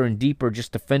deeper and deeper,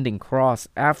 just defending cross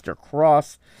after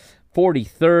cross.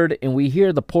 43rd, and we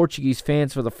hear the Portuguese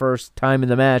fans for the first time in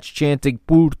the match chanting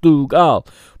Portugal,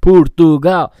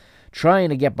 Portugal, trying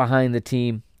to get behind the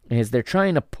team as they're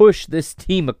trying to push this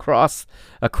team across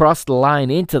the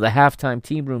line into the halftime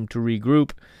team room to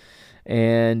regroup.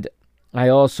 And I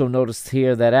also noticed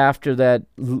here that after that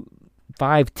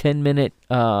 5-10 minute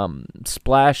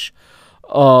splash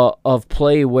of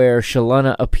play where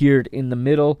Chalana appeared in the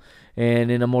middle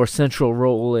and in a more central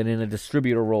role and in a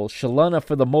distributor role, Chalana,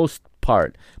 for the most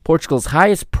part, Portugal's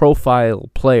highest profile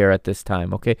player at this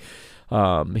time, okay?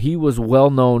 He was well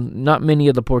known. Not many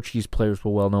of the Portuguese players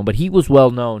were well known, but he was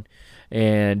well known,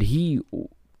 and he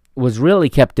was really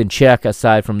kept in check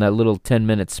aside from that little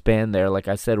 10-minute span there, like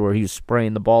I said, where he was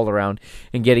spraying the ball around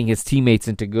and getting his teammates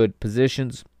into good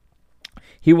positions.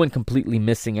 He went completely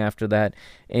missing after that,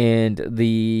 and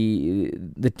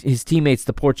his teammates,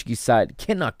 the Portuguese side,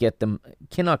 cannot get him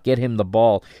the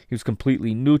ball. He was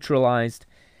completely neutralized,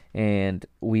 and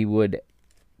we would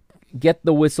get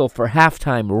the whistle for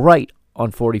halftime right on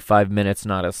 45 minutes,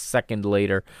 not a second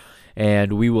later.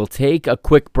 And we will take a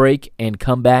quick break and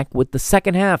come back with the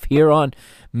second half here on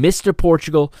Mr.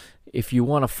 Portugal. If you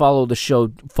want to follow the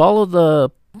show, follow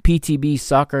the PTB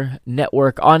Soccer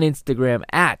Network on Instagram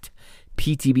at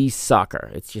PTB Soccer.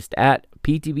 It's just at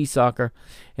PTB Soccer.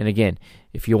 And again,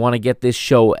 if you want to get this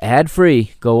show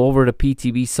ad-free, go over to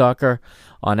PTB Soccer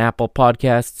on Apple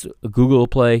Podcasts, Google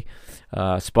Play,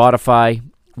 Spotify,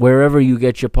 wherever you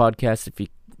get your podcasts.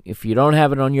 If you don't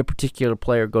have it on your particular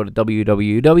player, go to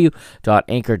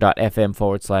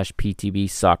www.anchor.fm/PTB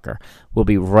Soccer. We'll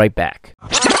be right back.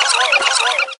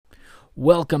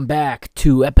 Welcome back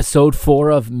to episode 4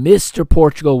 of Mr.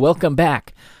 Portugal. Welcome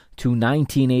back to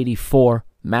 1984,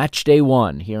 match day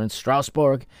 1 here in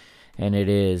Strasbourg, and it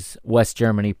is West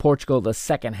Germany, Portugal. The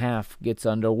second half gets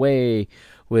underway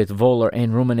with Voller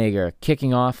and Rummenigge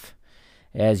kicking off.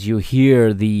 As you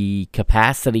hear the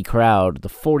capacity crowd, the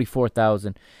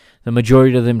 44,000, the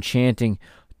majority of them chanting,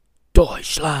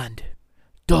 Deutschland,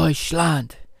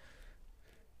 Deutschland.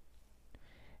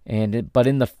 But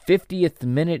in the 50th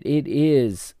minute, it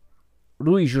is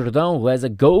Rui Jordão who has a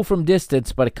go from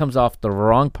distance, but it comes off the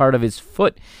wrong part of his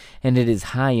foot, and it is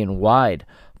high and wide.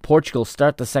 Portugal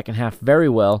start the second half very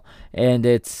well, and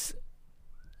it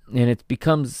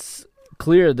becomes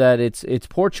clear that it's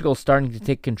Portugal starting to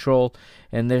take control,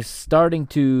 and they're starting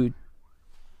to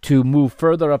move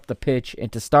further up the pitch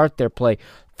and to start their play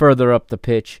further up the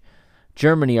pitch.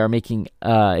 Germany are making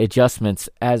adjustments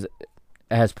as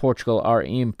Portugal are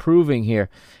improving here,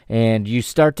 and you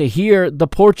start to hear the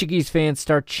Portuguese fans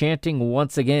start chanting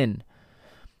once again.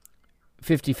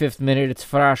 55th minute, it's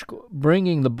Frasco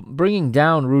bringing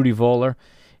down Rudi Voller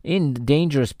in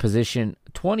dangerous position,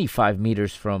 25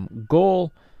 meters from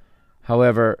goal.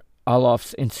 However,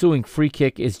 Alof's ensuing free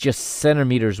kick is just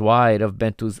centimeters wide of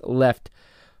Bento's left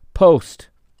post.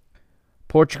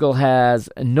 Portugal has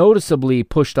noticeably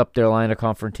pushed up their line of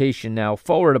confrontation now,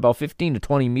 forward about 15 to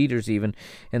 20 meters even,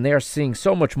 and they are seeing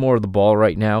so much more of the ball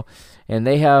right now. And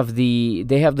they have the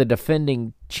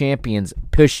defending champions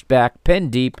pushed back, pen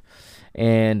deep,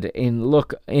 and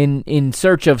in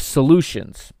search of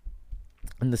solutions.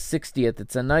 In the 60th,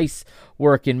 it's a nice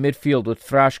work in midfield with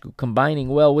Frasco combining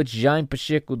well with Jaime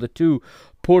Pacheco. The two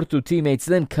Porto teammates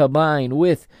then combine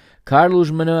with Carlos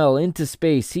Manuel into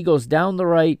space. He goes down the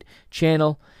right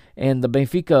channel, and the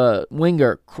Benfica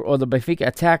winger, or the Benfica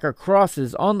attacker,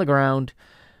 crosses on the ground.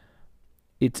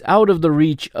 It's out of the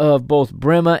reach of both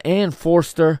Brema and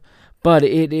Forster, but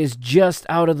it is just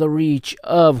out of the reach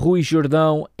of Rui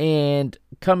Jordão, and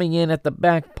coming in at the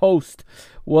back post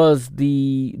was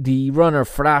the runner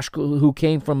Frasco, who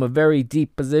came from a very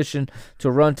deep position to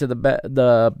run to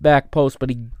the back post, but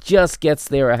he just gets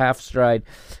there a half stride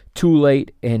too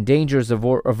late, and danger is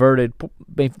averted.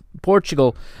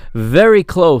 Portugal very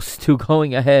close to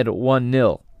going ahead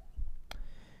 1-0.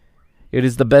 It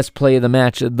is the best play of the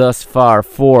match thus far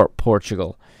for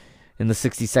Portugal. In the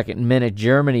 62nd minute,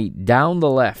 Germany down the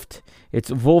left.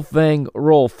 It's Wolfgang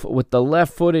Rolf with the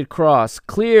left-footed cross,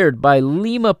 cleared by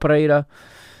Lima Pereira.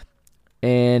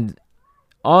 And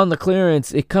on the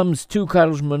clearance, it comes to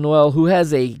Carlos Manuel, who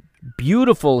has a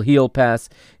beautiful heel pass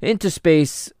into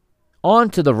space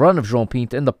onto the run of João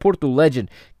Pinto, and the Porto legend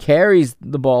carries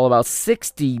the ball about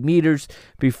 60 meters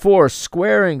before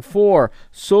squaring for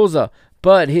Souza,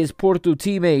 but his Porto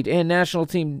teammate and national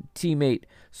team teammate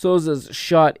Souza's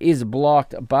shot is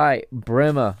blocked by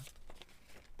Brema.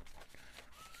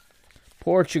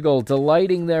 Portugal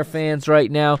delighting their fans right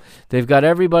now. They've got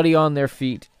everybody on their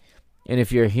feet. And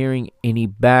if you're hearing any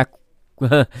back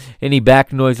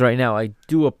noise right now, I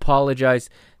do apologize.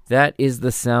 That is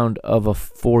the sound of a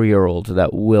 4-year-old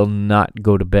that will not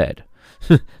go to bed.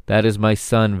 That is my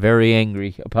son very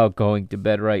angry about going to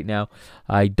bed right now.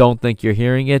 I don't think you're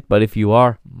hearing it, but if you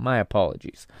are, my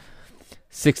apologies.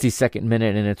 62nd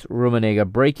minute, and it's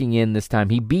Rummenigge breaking in this time.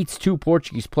 He beats 2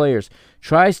 Portuguese players,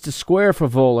 tries to square for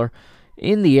Voller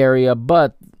in the area,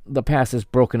 but the pass is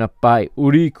broken up by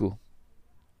Uriku.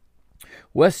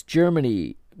 West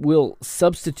Germany will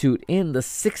substitute in the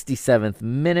 67th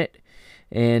minute,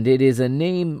 and it is a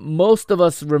name most of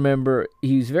us remember.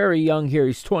 He's very young here.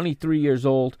 He's 23 years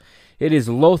old. It is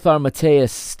Lothar Matthäus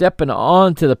stepping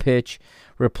onto the pitch,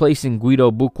 replacing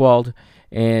Guido Buchwald,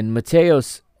 and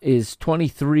Matthäus is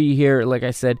 23 here. Like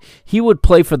I said, he would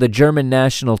play for the German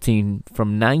national team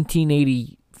from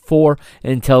 1984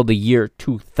 until the year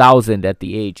 2000 at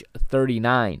the age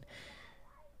 39.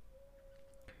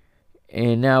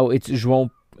 And now it's João.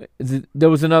 There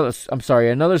was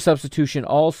another substitution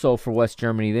also for West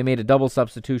Germany. They made a double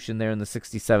substitution there in the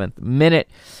 67th minute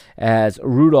as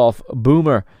Rudolf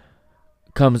Boomer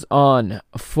comes on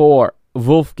for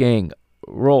Wolfgang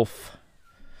Rolf.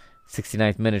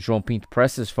 69th minute, João Pinto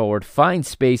presses forward, finds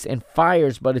space, and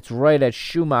fires, but it's right at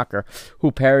Schumacher,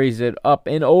 who parries it up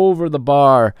and over the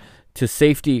bar to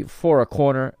safety for a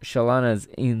corner. Chalana's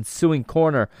ensuing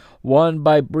corner, won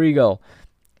by Briegel,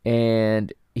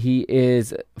 and he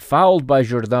is fouled by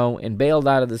Jourdan and bailed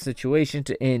out of the situation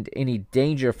to end any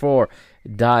danger for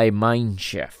Die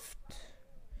Meinschaft.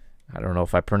 I don't know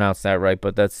if I pronounced that right,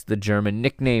 but that's the German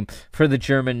nickname for the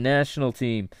German national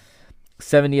team.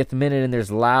 70th minute, and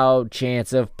there's loud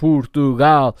chants of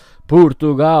Portugal,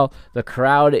 Portugal. The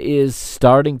crowd is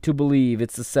starting to believe.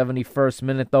 It's the 71st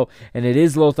minute, though, and it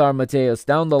is Lothar Matthäus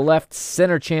down the left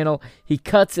center channel. He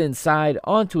cuts inside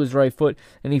onto his right foot,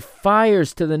 and he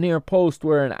fires to the near post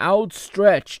where an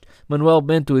outstretched Manuel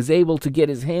Bento is able to get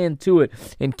his hand to it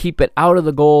and keep it out of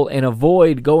the goal and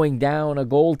avoid going down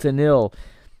 1-0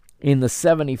 in the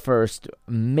 71st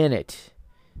minute.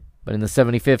 But in the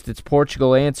 75th, it's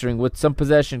Portugal answering with some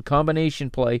possession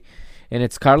combination play. And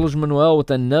it's Carlos Manuel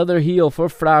with another heel for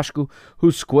Frasco,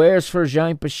 who squares for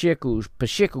Jaime Pacheco.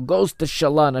 Pacheco goes to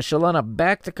Chalana. Chalana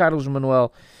back to Carlos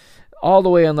Manuel all the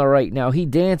way on the right now. He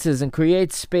dances and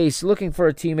creates space, looking for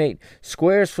a teammate.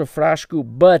 Squares for Frasco,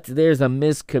 but there's a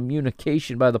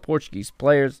miscommunication by the Portuguese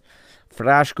players.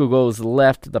 Frasco goes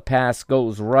left, the pass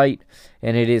goes right,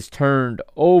 and it is turned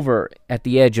over at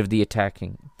the edge of the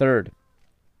attacking third.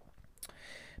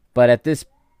 But at this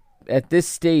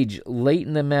stage, late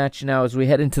in the match now, as we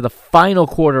head into the final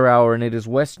quarter hour, and it is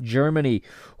West Germany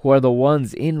who are the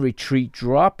ones in retreat,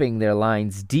 dropping their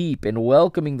lines deep and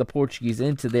welcoming the Portuguese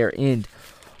into their end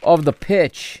of the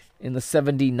pitch in the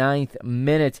 79th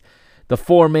minute. The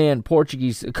 4-man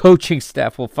Portuguese coaching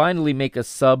staff will finally make a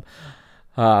sub.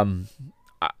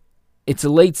 It's a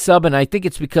late sub, and I think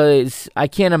it's because I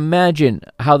can't imagine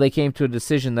how they came to a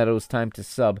decision that it was time to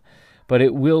sub. But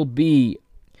it will be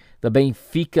the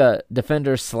Benfica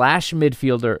defender /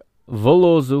 midfielder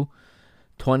Veloso,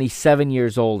 27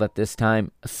 years old at this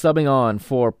time, subbing on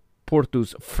for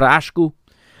Porto's Frasco.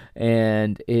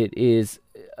 And it is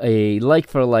a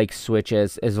like-for-like switch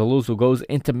as Veloso goes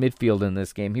into midfield in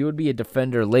this game. He would be a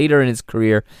defender later in his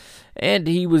career, and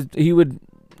he would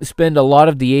spend a lot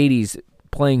of the 80s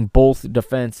playing both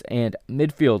defense and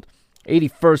midfield.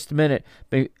 81st minute,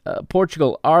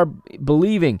 Portugal are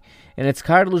believing, and it's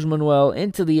Carlos Manuel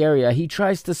into the area. He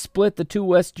tries to split the 2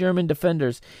 West German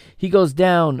defenders. He goes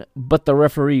down, but the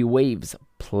referee waves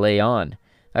play on.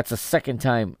 That's the second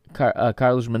time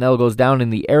Carlos Manuel goes down in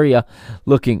the area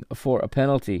looking for a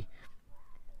penalty.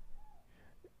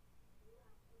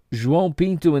 João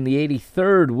Pinto in the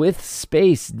 83rd with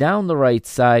space down the right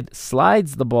side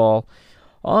slides the ball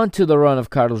onto the run of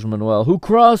Carlos Manuel, who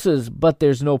crosses, but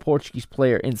there's no Portuguese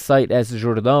player in sight as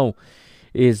Jourdan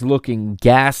is looking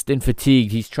gassed and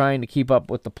fatigued. He's trying to keep up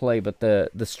with the play, but the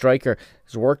striker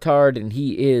has worked hard, and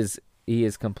he is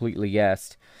completely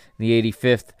gassed. In the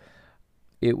 85th,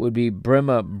 it would be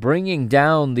Brema bringing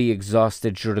down the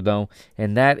exhausted Jourdan,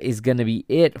 and that is going to be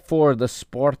it for the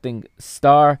Sporting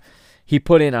star. He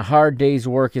put in a hard day's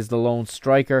work as the lone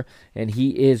striker, and he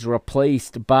is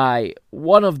replaced by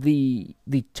one of the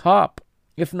top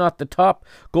if not the top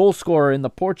goal scorer in the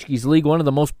Portuguese league, one of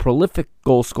the most prolific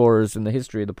goal scorers in the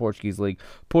history of the Portuguese league.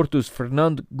 Porto's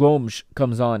Fernando Gomes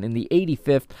comes on in the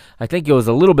 85th. I think it was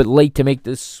a little bit late to make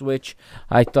this switch.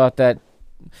 I thought that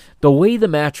the way the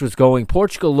match was going,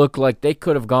 Portugal looked like they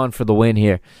could have gone for the win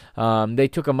here. They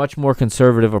took a much more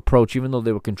conservative approach, even though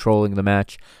they were controlling the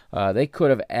match. They could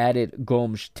have added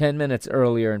Gomes 10 minutes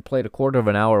earlier and played a quarter of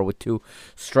an hour with two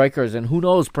strikers, and who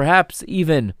knows, perhaps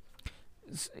even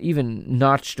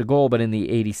notched a goal. But in the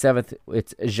 87th,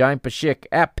 it's Jean Pachic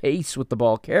at pace with the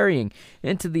ball, carrying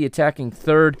into the attacking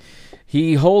third.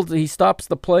 He stops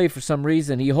the play for some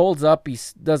reason. He holds up, he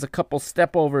does a couple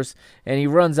step overs, and he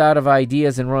runs out of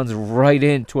ideas and runs right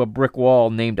into a brick wall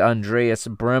named Andreas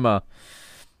Brehme.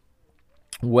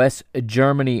 West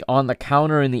Germany on the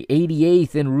counter in the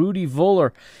 88th, and Rudi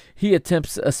Völler, he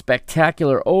attempts a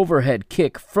spectacular overhead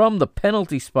kick from the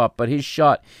penalty spot, but his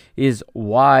shot is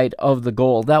wide of the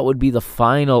goal. That would be the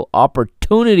final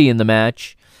opportunity in the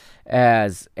match,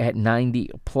 as at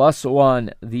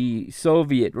 90+1, the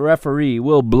Soviet referee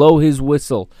will blow his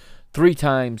whistle 3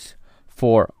 times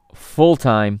for full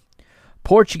time.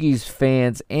 Portuguese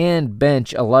fans and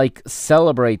bench alike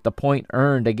celebrate the point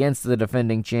earned against the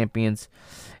defending champions,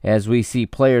 as we see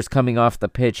players coming off the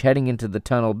pitch, heading into the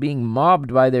tunnel, being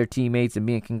mobbed by their teammates and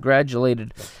being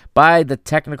congratulated by the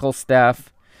technical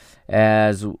staff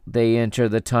as they enter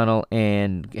the tunnel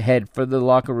and head for the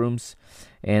locker rooms.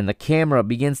 And the camera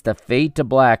begins to fade to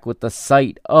black with the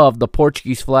sight of the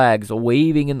Portuguese flags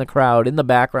waving in the crowd in the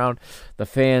background. The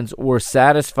fans were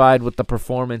satisfied with the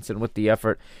performance and with the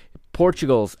effort.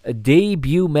 Portugal's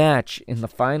debut match in the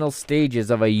final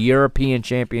stages of a European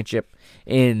Championship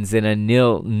ends in a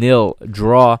 0-0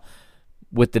 draw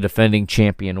with the defending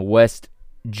champion, West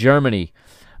Germany.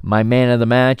 My man of the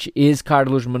match is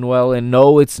Carlos Manuel, and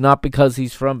no, it's not because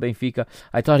he's from Benfica.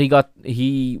 I thought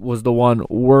he was the one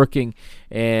working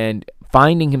and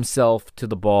finding himself to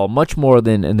the ball much more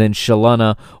than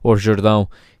Chalana or Jordão.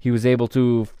 He was able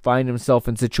to find himself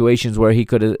in situations where he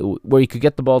could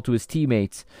get the ball to his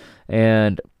teammates,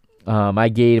 and I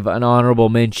gave an honorable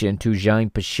mention to Jean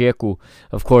Pacheco.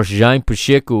 Of course, Jean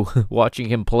Pacheco, watching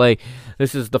him play,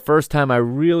 this is the first time I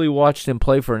really watched him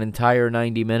play for an entire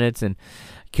 90 minutes, and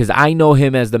because I know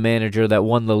him as the manager that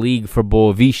won the league for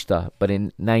Boa Vista, but in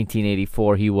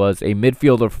 1984 he was a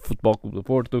midfielder for Futebol Clube do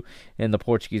Porto and the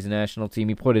Portuguese national team.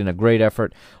 He put in a great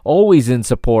effort, always in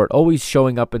support, always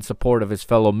showing up in support of his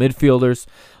fellow midfielders,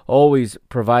 always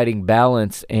providing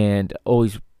balance and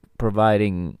always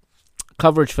providing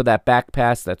coverage for that back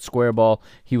pass, that square ball.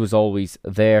 He was always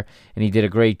there, and he did a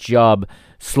great job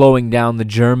slowing down the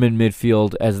German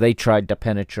midfield as they tried to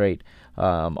penetrate.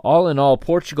 All in all,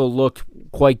 Portugal looked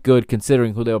quite good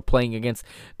considering who they were playing against.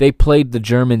 They played the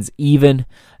Germans even,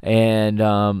 and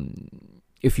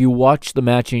if you watched the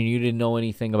match and you didn't know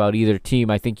anything about either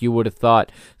team, I think you would have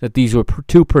thought that these were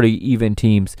two pretty even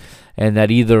teams, and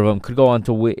that either of them could go on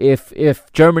to win.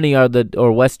 If Germany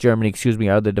or West Germany,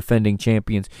 are the defending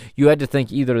champions, you had to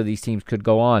think either of these teams could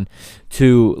go on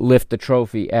to lift the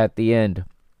trophy at the end.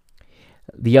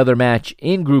 The other match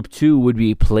in Group 2 would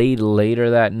be played later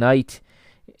that night,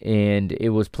 and it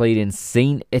was played in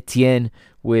Saint Etienne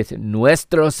with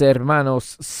Nuestros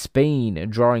Hermanos Spain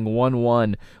drawing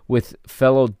 1-1 with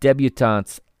fellow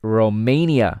debutants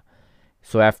Romania.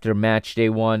 So after match day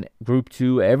 1, Group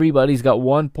 2, everybody's got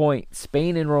 1 point.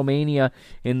 Spain and Romania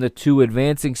in the 2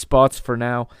 advancing spots for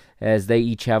now, as they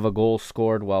each have a goal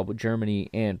scored, while Germany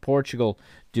and Portugal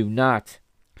do not.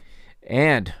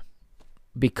 And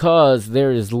because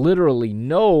there is literally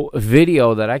no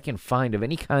video that I can find of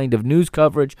any kind of news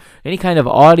coverage, any kind of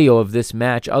audio of this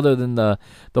match other than the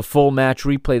full match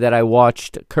replay that I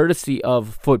watched courtesy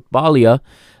of Futbalia.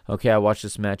 Okay, I watched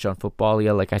this match on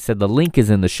Futbalia. Like I said, the link is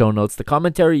in the show notes. The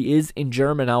commentary is in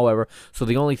German, however, so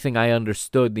the only thing I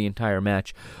understood the entire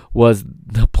match was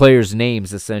the players'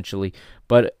 names, essentially.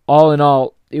 But all in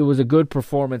all, it was a good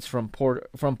performance from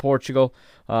Portugal.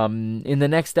 In the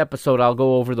next episode, I'll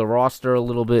go over the roster a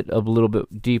little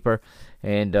bit deeper,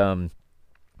 and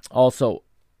also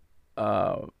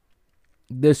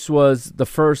this was the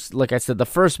first, like I said, the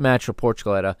first match for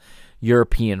Portugal at a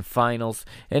European finals,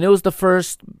 and it was the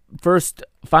first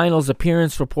finals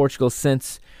appearance for Portugal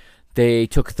since they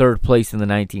took 3rd place in the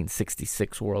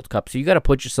 1966 World Cup. So you got to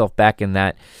put yourself back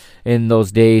in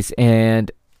those days,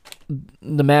 and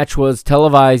the match was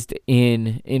televised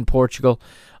in Portugal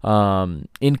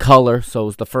in color, so it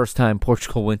was the first time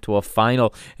Portugal went to a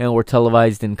final and were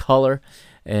televised in color,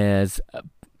 as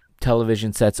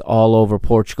television sets all over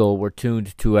Portugal were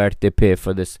tuned to RTP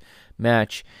for this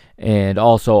match, and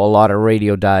also a lot of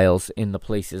radio dials in the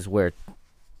places where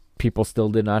people still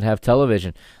did not have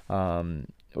television. In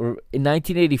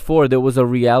 1984, there was a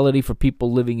reality for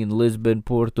people living in Lisbon,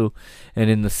 Porto, and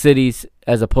in the cities,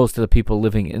 as opposed to the people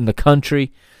living in the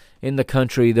country. In the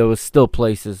country, there was still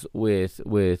places with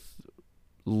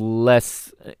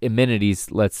less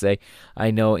amenities, let's say.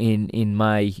 I know in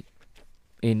my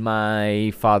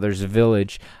father's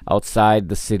village outside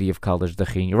the city of Caldas da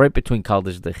Rainha, right between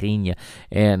Caldas da Rainha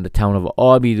and the town of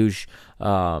Óbidos,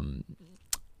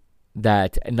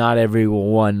 that not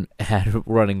everyone had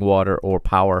running water or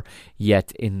power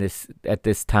yet at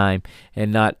this time,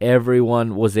 and not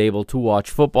everyone was able to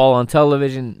watch football on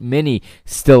television. Many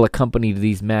still accompanied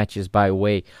these matches by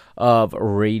way of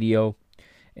radio.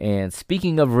 And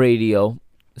speaking of radio,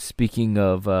 speaking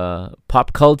of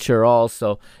pop culture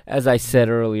also, as I said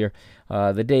earlier,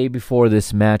 the day before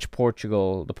this match,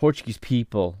 the Portuguese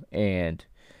people and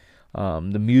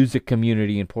the music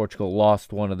community in Portugal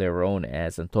lost one of their own,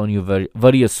 as Antonio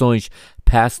Variações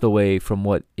passed away from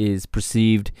what is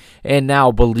perceived and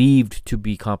now believed to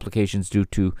be complications due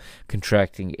to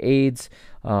contracting AIDS.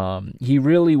 He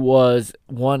really was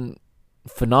one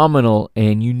phenomenal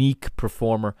and unique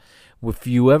performer. If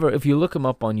you look him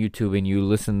up on YouTube and you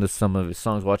listen to some of his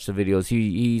songs, watch the videos,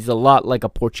 he's a lot like a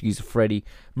Portuguese Freddie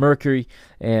Mercury.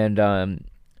 And I'm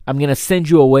going to send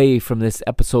you away from this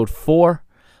episode 4,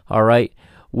 all right,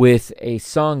 with a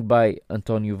song by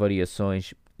Antonio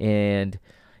Variações. And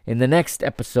in the next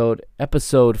episode,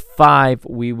 episode 5,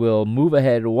 we will move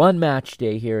ahead one match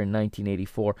day here in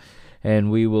 1984, and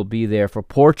we will be there for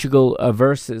Portugal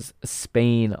versus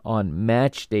Spain on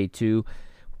match day 2,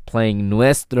 playing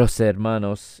Nuestros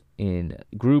Hermanos in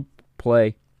group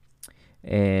play.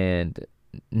 And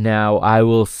now I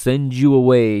will send you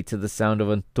away to the sound of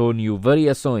Antonio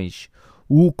Variações,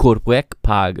 O Corpo é que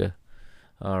Paga.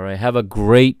 All right, have a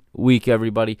great week,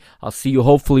 everybody. I'll see you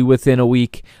hopefully within a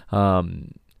week.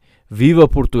 Viva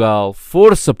Portugal,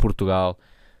 Força Portugal.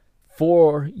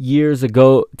 4 years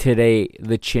ago today,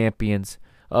 the champions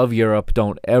of Europe.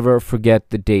 Don't ever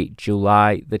forget the date,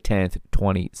 July the 10th,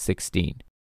 2016.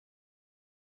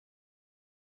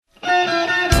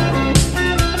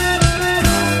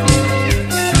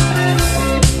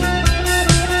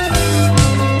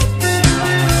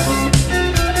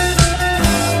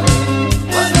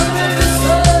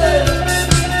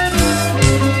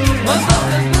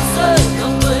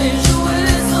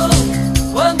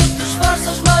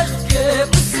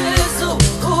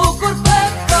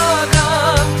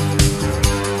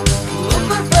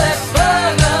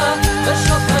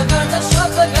 Deixa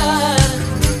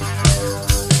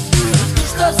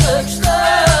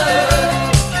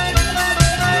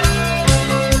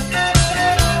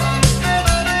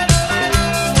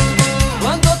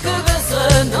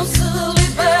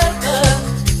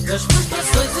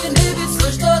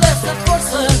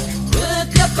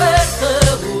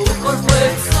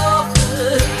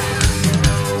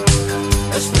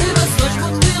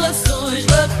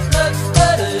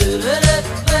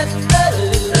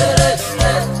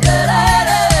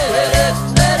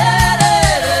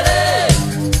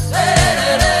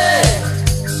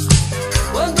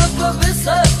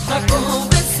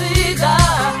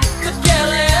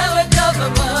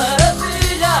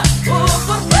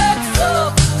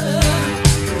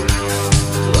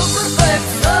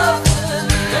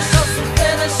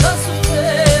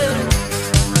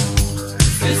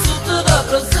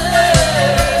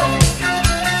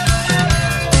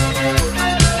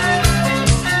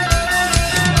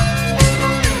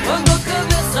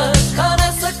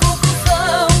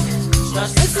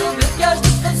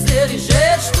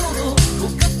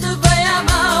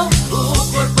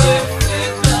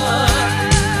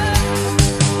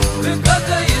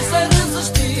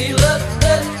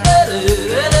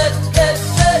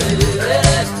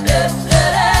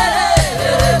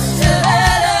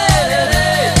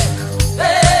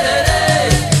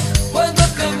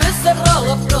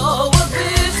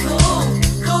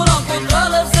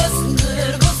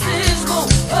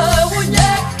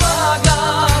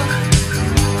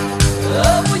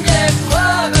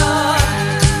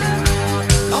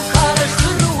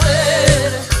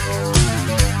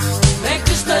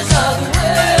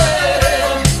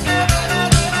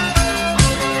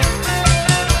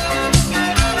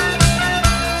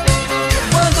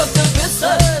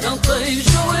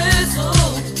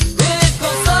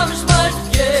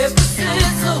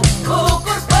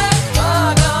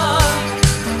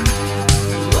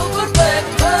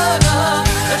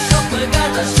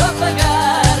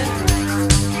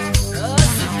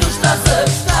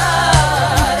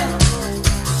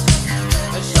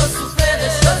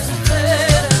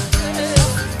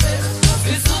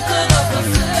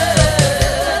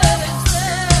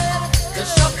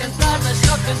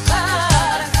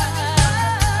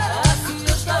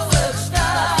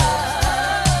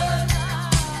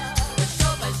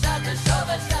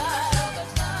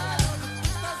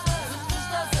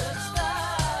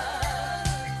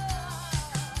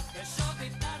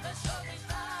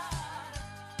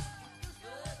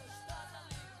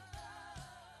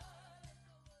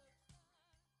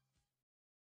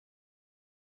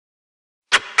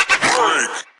freak.